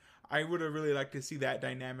arc, I would have really liked to see that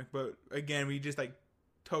dynamic. But again, we just like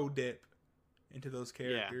toe dip into those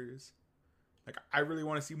characters. Like I really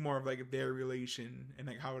want to see more of like their relation and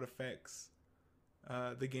like how it affects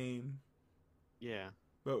the game. Yeah.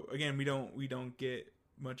 But again, we don't get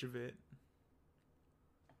much of it.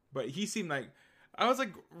 But he seemed like I was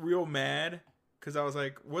like real mad because I was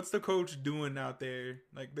like, what's the coach doing out there?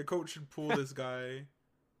 Like the coach should pull this guy.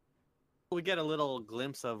 We get a little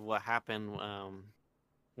glimpse of what happened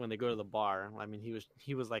when they go to the bar. I mean,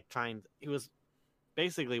 he was like he was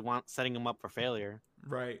basically setting him up for failure.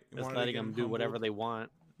 Right. Just letting them do whatever they want.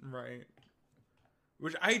 Right.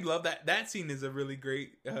 Which I love that scene is a really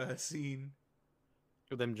great scene.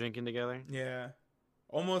 With them drinking together. Yeah.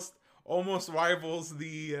 Almost rivals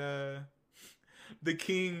the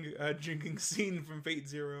King drinking scene from Fate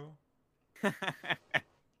Zero.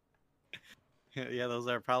 Yeah, those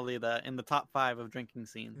are probably in the top 5 of drinking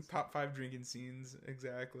scenes. Top 5 drinking scenes,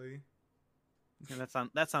 exactly. And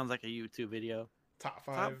that sounds like a YouTube video. Top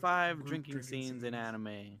 5 drinking scenes in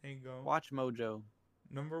anime. There you go. Watch Mojo.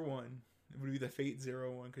 Number 1 would be the Fate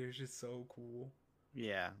Zero one because it's just so cool.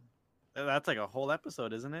 Yeah, that's like a whole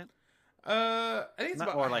episode, isn't it? I think it's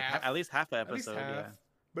about or like half. at least half the At least episode. half. Yeah,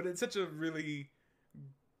 But it's such a really.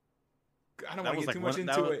 I don't That want to was get like too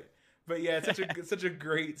much into it, but yeah, it's such a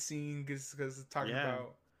great scene because it's talking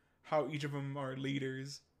about how each of them are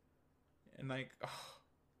leaders, and like,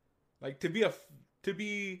 like to be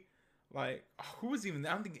like who was even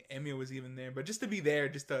there? I don't think Emiya was even there, but just to be there,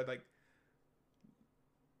 just to like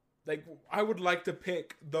I would like to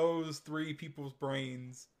pick those 3 people's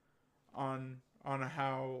brains on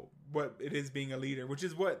how what it is being a leader, which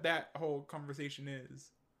is what that whole conversation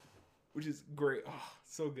is, which is great. Oh,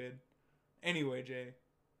 so good. Anyway, Jay,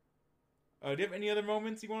 do you have any other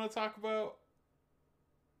moments you want to talk about?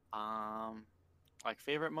 Like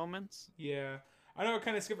favorite moments? Yeah, I know I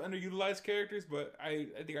kind of skipped underutilized characters, but I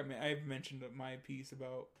think I've mentioned my piece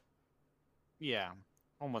about. Yeah,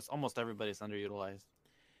 almost everybody's underutilized.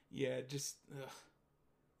 Yeah, just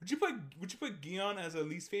would you put Gion as a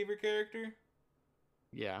least favorite character?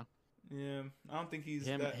 Yeah. Yeah, I don't think he's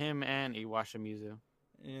him and Iwashimizu.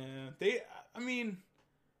 Yeah,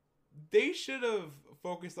 they should have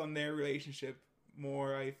focused on their relationship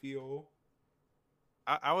more. I feel.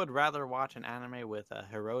 I would rather watch an anime with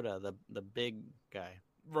Hirota, the big guy.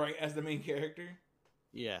 Right, as the main character.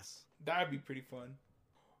 Yes. That'd be pretty fun.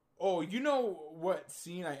 Oh, you know what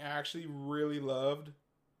scene I actually really loved?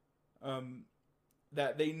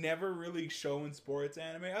 That they never really show in sports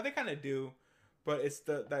anime. Oh, they kind of do, but it's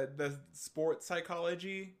the sports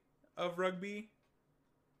psychology of rugby.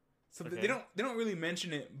 So Okay. they don't really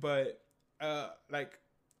mention it, but like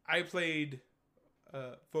I played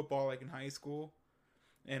football like in high school,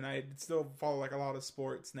 and I still follow like a lot of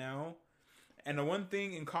sports now. And the one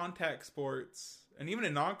thing in contact sports, and even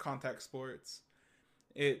in non-contact sports,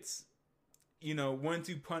 it's once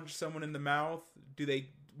you punch someone in the mouth,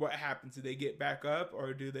 what happens? Do they get back up,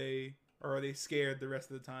 or are they scared the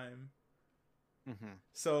rest of the time? Mm-hmm.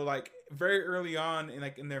 So like very early on,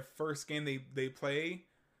 in their first game they play,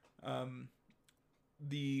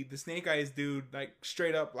 the Snake Eyes dude like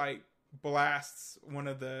straight up like blasts one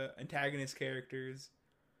of the antagonist characters.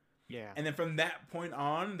 Yeah. And then from that point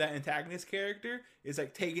on, that antagonist character is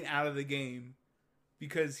like taken out of the game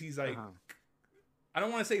because he's like, I don't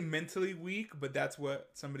want to say mentally weak, but that's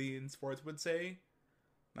what somebody in sports would say.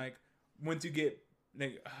 Like once you get,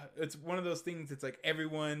 like, it's one of those things. It's like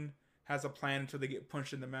everyone has a plan until they get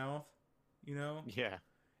punched in the mouth, Yeah.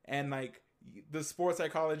 And like the sports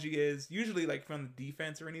psychology is usually like from the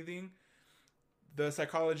defense or anything. The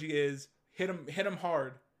psychology is hit them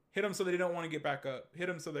hard. Hit them so they don't want to get back up. Hit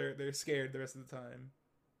them so they're scared the rest of the time.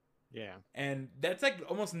 Yeah. And that's like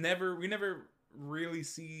almost never. We never really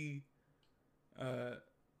see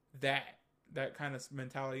that kind of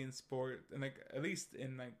mentality in sport, and like at least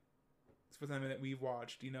in like sports anime that we've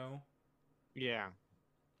watched. Yeah.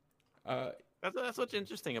 That's what's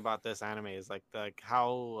interesting about this anime is like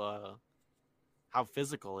how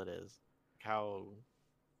physical it is, how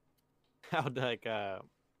like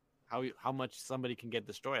how much somebody can get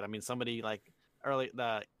destroyed. I mean, somebody like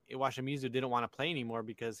the Iwashimizu didn't want to play anymore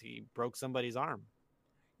because he broke somebody's arm.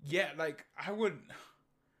 Yeah, like I would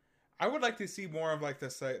like to see more of like the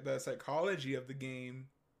psychology of the game.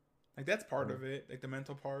 Like that's part of it, like the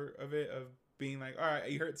mental part of it, of being like, all right,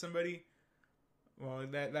 you hurt somebody. Well,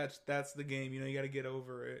 that's the game. You got to get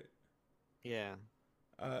over it. Yeah.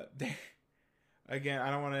 Again, I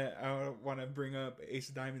don't want to bring up Ace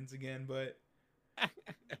of Diamonds again, but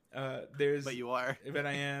there's. But you are. But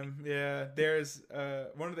I am. Yeah. There's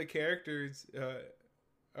one of the characters,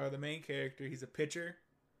 or the main character. He's a pitcher,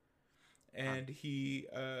 and he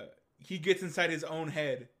gets inside his own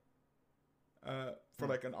head for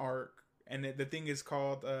like an arc, and the thing is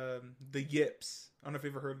called the yips. I don't know if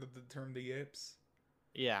you've ever heard of the term the yips.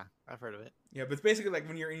 Yeah, I've heard of it. Yeah, but it's basically like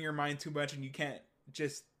when you're in your mind too much and you can't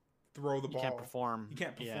just throw the ball. You can't perform. You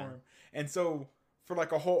can't perform. Yeah. And so for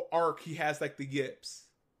like a whole arc, he has like the yips.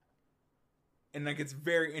 And like it's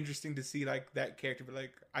very interesting to see like that character, but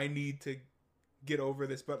like I need to get over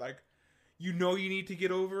this, but like you need to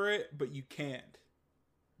get over it, but you can't.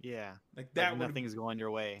 Yeah. Like that nothing's going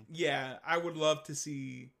your way. Yeah, I would love to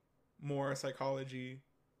see more psychology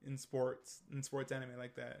in sports anime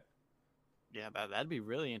like that. Yeah, that'd be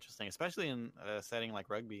really interesting, especially in a setting like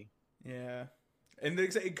rugby. Yeah, and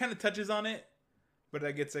it kind of touches on it, but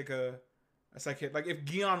like it's like a hit. Like if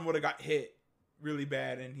Gion would have got hit really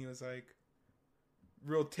bad and he was like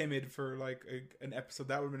real timid for like an episode,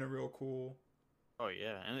 that would have been a real cool. Oh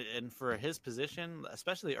yeah, and for his position,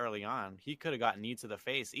 especially early on, he could have gotten knee to the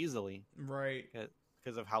face easily. Right.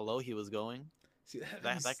 Because of how low he was going. See,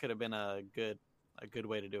 that could have been a good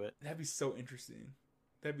way to do it. That'd be so interesting.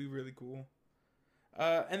 That'd be really cool.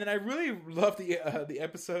 And then I really love the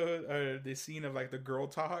episode or the scene of like the girl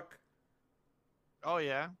talk. Oh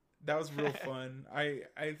yeah, that was real fun. I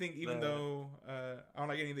think even though I don't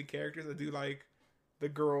like any of the characters, I do like the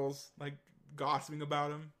girls like gossiping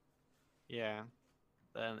about him. Yeah,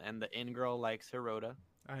 and the in girl likes Hirota.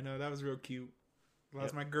 I know, that was real cute.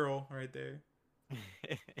 That's my girl right there.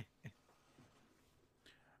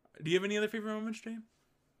 Do you have any other favorite moments, James?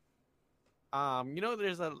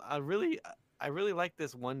 There's a really. I really like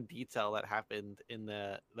this one detail that happened in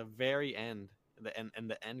the very end, the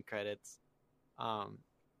end credits.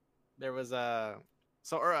 There was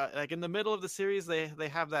like in the middle of the series, they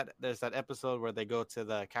have there's that episode where they go to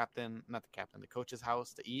the coach's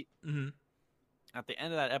house to eat. Mm-hmm. At the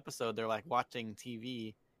end of that episode, they're like watching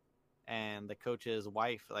TV, and the coach's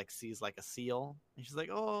wife like sees like a seal, and she's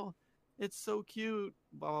like, "Oh, it's so cute,"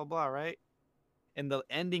 blah blah blah, right? In the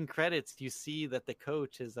ending credits, you see that the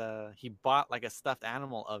coach is he bought like a stuffed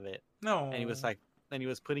animal of it. No, and he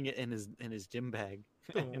was putting it in his gym bag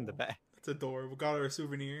in the back. That's adorable. Got her a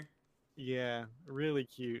souvenir. Yeah, really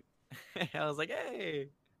cute. I was like, hey.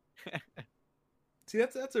 See,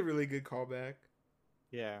 that's a really good callback.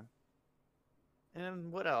 Yeah.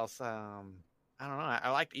 And what else? I don't know. I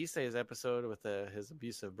liked Issei's episode with his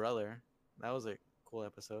abusive brother. That was a cool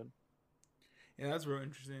episode. Yeah, that's real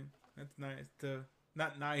interesting. That's nice to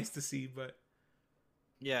not nice to see, but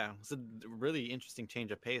Yeah, it's a really interesting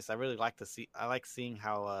change of pace. I really like to see. I like seeing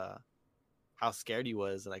how scared he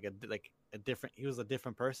was. Like a different. He was a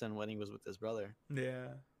different person when he was with his brother. yeah.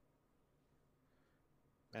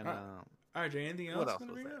 And All right, Jay. Anything else? what else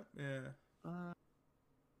Gonna was bring there? up? Yeah. Uh,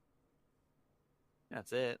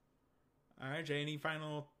 that's it. All right, Jay. Any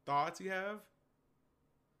final thoughts you have?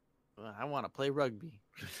 I want to play rugby,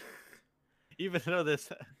 even though this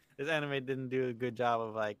anime didn't do a good job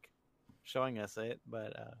of like showing us it,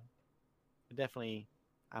 but definitely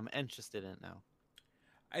I'm interested in it now.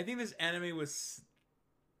 I think this anime was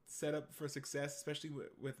set up for success, especially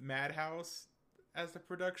with Madhouse as the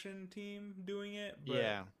production team doing it. But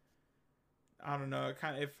Yeah, I don't know.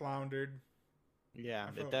 It floundered. yeah, I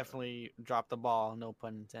it felt- definitely dropped the ball. No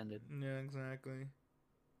pun intended. Yeah, exactly.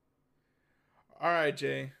 All right,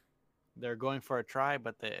 Jay. They're going for a try,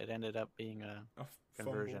 but it ended up being a A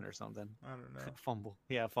conversion fumble. or something. I don't know. Fumble.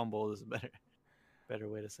 Yeah, fumble is a better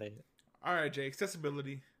way to say it. All right, Jay.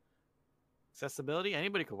 Accessibility. Accessibility.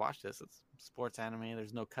 Anybody could watch this. It's sports anime.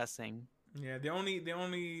 There's no cussing. Yeah, the only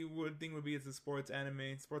thing would be it's a sports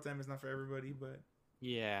anime. Sports anime is not for everybody, but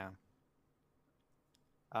Yeah.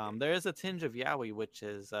 There is a tinge of yaoi, which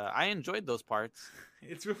is I enjoyed those parts.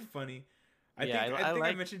 it's real funny. I Yeah, think I I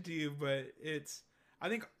like- mentioned to you, but I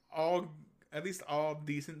think at least all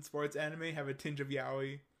decent sports anime have a tinge of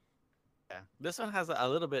yaoi. Yeah, this one has a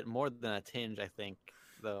little bit more than a tinge, I think.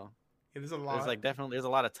 Though Yeah, there's a lot. there's like definitely there's a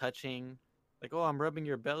lot of touching. Like, oh, I'm rubbing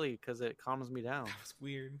your belly because it calms me down. That was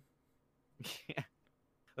weird. Yeah.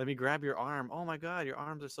 Let me grab your arm. Oh my god, your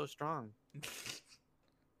arms are so strong.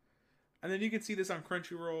 And then you can see this on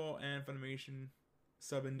Crunchyroll and Funimation,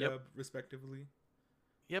 sub and Yep. dub respectively.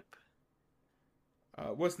 Yep.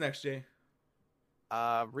 What's next, Jay?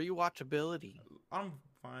 Rewatchability. I'm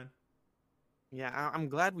fine. Yeah, I'm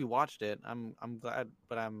glad we watched it. I'm glad,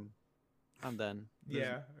 but I'm done.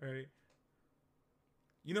 There's- Yeah, right.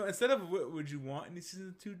 You know, instead of what would you want in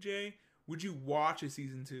season 2, Jay, would you watch a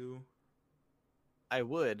season 2? I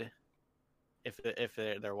would, if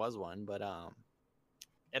there was one, but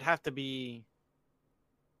it'd have to be.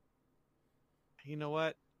 You know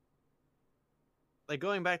what? Like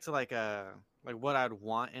going back to like what I'd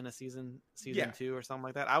want in a season Yeah. 2 or something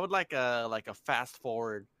like that. I would like a fast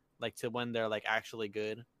forward like to when they're like actually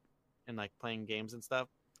good and like playing games and stuff.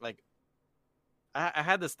 Like I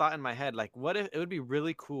had this thought in my head, like what if it would be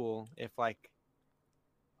really cool if like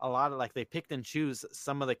a lot of like they picked and choose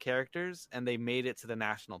some of the characters and they made it to the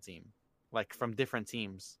national team, like from different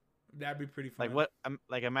teams. That'd be pretty fun. Like what?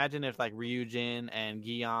 Like imagine if like Ryujin and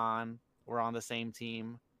Gion were on the same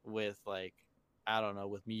team with like I don't know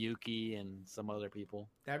with Miyuki and some other people.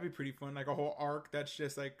 That'd be pretty fun. Like a whole arc that's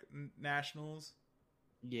just like nationals.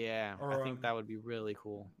 Yeah, Or, I think that would be really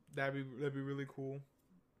cool. That'd be really cool.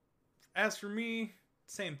 As for me,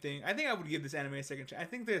 same thing. I think I would give this anime a second chance. I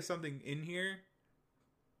think there's something in here.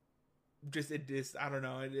 Just I don't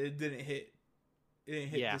know. It didn't hit. It didn't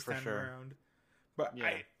hit Yeah, this for time sure. around. But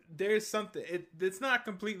Yeah. there's something. It's not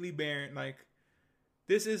completely barren. Like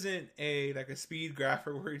this isn't a speed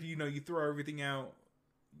grapher where you throw everything out.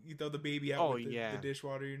 You throw the baby out Oh, with yeah. the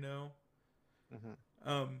dishwater.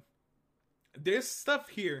 Mhm. There's stuff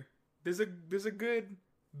here. There's a good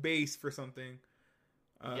base for something.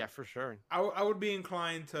 Yeah, for sure. I would be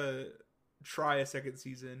inclined to try a second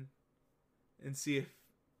season and see if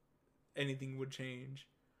anything would change.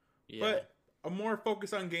 Yeah, But a more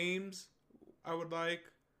focus on games, I would like.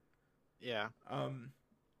 yeah.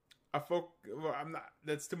 Well, I'm not.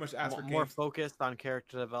 That's too much to ask for More games. focused on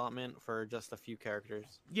character development for just a few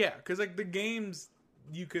characters. Yeah, because like the games,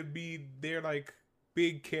 you could be there. Like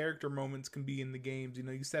big character moments can be in the games.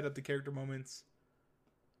 You set up the character moments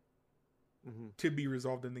Mm-hmm. to be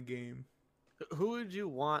resolved in the game. Who would you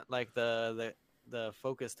want like the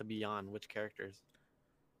focus to be on? Which characters?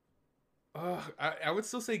 I would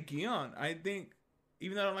still say Gion. I think,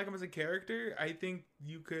 even though I don't like him as a character, I think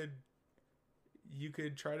you could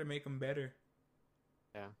try to make him better.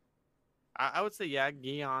 I would say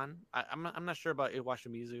Gion. I'm not sure about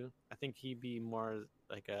Iwashimizu. I think he'd be more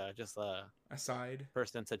like just a Aside,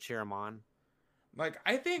 person to cheer him on. like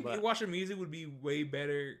I think But- Iwashimizu would be way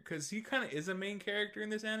better because he kind of is a main character in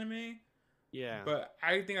this anime. Yeah, But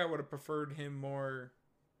I think I would have preferred him more,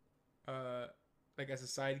 like as a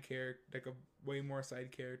side character, like a way more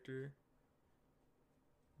side character.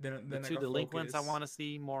 Than the like two a delinquents focus. I want to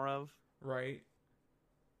see more of. Right.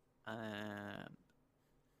 And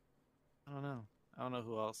I don't know. I don't know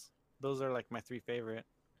who else. Those are like my three favorite.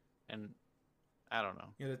 And I don't know.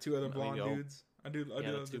 Yeah, the two other Let me blonde go. dudes. I do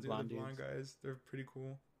Yeah, love the two other blonde dudes. guys. They're pretty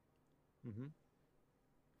cool. Mm-hmm.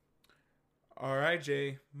 All right,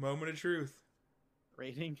 Jay. Moment of truth.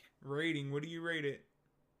 Rating. Rating. What do you rate it?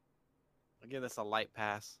 I'll give this a light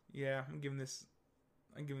pass. Yeah, I'm giving this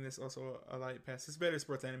also a light pass. It's better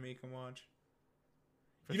sports anime you can watch.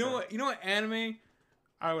 For You know sure. what? You know what anime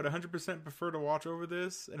I would 100% prefer to watch over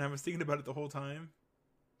this, and I was thinking about it the whole time.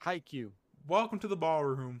 Haikyuu. Welcome to the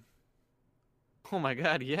Ballroom. Oh my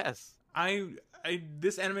god, yes.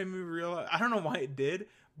 This anime made me realize, I don't know why it did,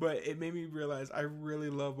 but it made me realize I really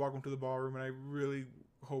love Welcome to the Ballroom, and I really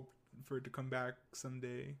hope for it to come back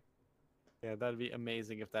someday. Yeah, that'd be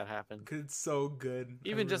amazing if that happened. Because it's so good.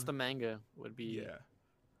 Even just the manga would be Yeah.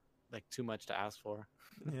 like too much to ask for.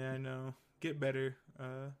 Yeah, I know. Get better.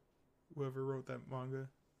 Whoever wrote that manga.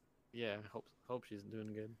 Yeah, hope she's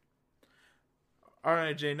doing good. All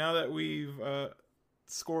right, Jay. Now that we've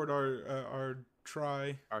scored our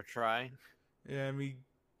try, Our try. yeah, and we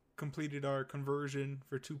completed our conversion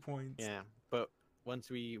for 2 points. Yeah, but once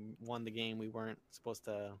we won the game, we weren't supposed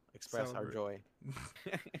to express our Celebrate. joy.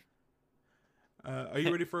 Are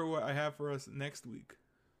you ready for what I have for us next week?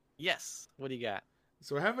 Yes. What do you got?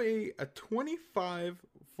 So I have a 25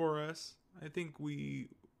 for us. I think we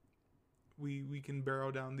can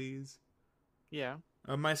barrel down these. Yeah.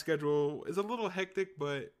 My schedule is a little hectic,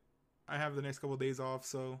 but I have the next couple of days off,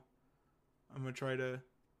 so I'm gonna try to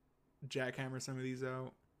jackhammer some of these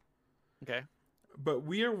out. Okay. But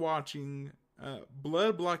we are watching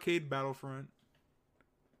Blood Blockade Battlefront.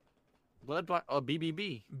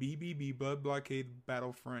 BBB. BBB, Blood Blockade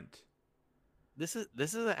Battlefront. This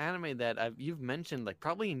is an anime that you've mentioned like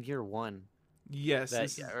probably in year one. Yes.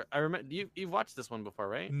 I remember you've watched this one before,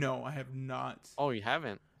 right? No, I have not. Oh, you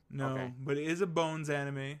haven't. No, Okay. but it is a Bones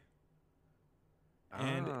anime.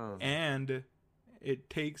 Oh. And it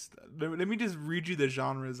takes. Let me just read you the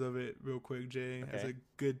genres of it real quick, Jay, as Okay. a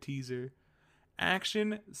good teaser: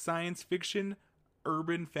 action, science fiction,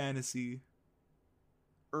 urban fantasy.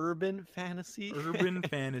 Urban fantasy. Urban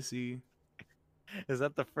fantasy. Is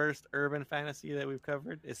that the first urban fantasy that we've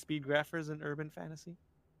covered? Is Speed Graphers an urban fantasy?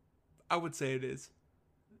 I would say it is.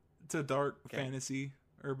 It's a dark Okay. fantasy,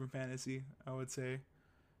 urban fantasy, I would say.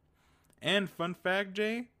 And fun fact,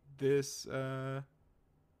 Jay, this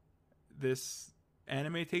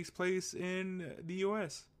anime takes place in the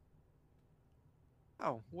US.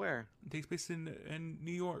 Oh, where? It takes place in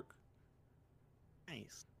New York.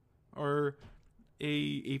 Nice. Or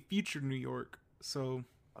a future New York. So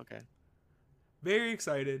Okay. very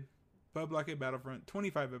excited. Blood Blockade Battlefront,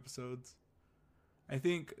 25 episodes. I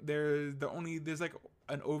think there's like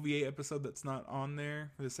an OVA episode that's not on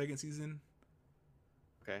there for the second season.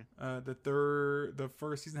 Okay. The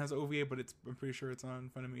first season has an OVA, but I'm pretty sure it's on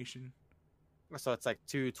Funimation. So it's like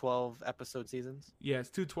 2 12-episode seasons? Yeah, it's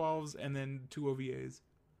 2 12s and then 2 OVAs.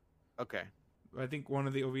 Okay. I think one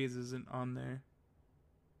of the OVAs isn't on there.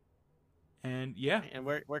 And yeah, And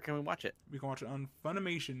where can we watch it? we can watch it on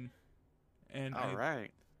Funimation. And All right.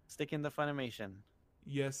 Stick in the Funimation.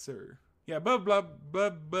 Yes, sir. Yeah, blah blah blah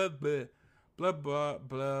blah blah blah blah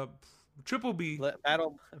blah. Triple B.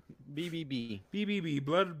 Battle BBB. BBB.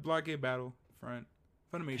 Blood Blockade Battlefront.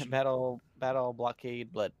 Funimation. Battle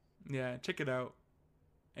Blockade Blood. Yeah, check it out.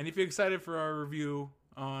 And if you're excited for our review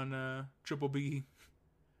on Triple B,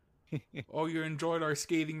 or you enjoyed our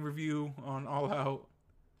scathing review on All Out,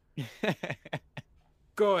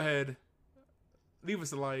 go ahead, leave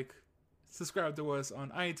us a like, subscribe to us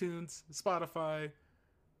on iTunes, Spotify,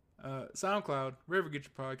 SoundCloud, wherever you get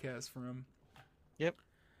your podcasts from. Yep.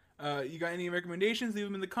 You got any recommendations? Leave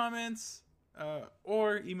them in the comments,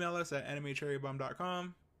 or email us at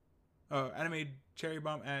animecherrybomb.com,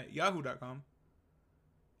 animecherrybomb@yahoo.com.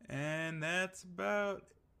 And that's about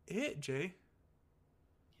it, Jay.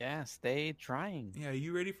 Yeah, stay trying. Yeah,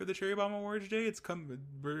 you ready for the Cherry Bomb Awards, Jay? It's coming.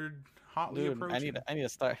 We're hotly Dude, approaching. I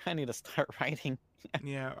need to start writing.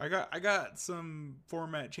 Yeah, I got some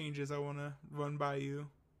format changes I want to run by you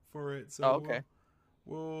for it. So Oh, okay.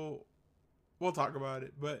 We'll talk about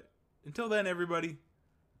it. But until then, everybody.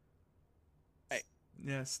 Hey.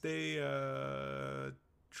 Yeah, stay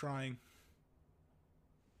trying.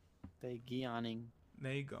 Stay geoning.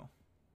 There you go.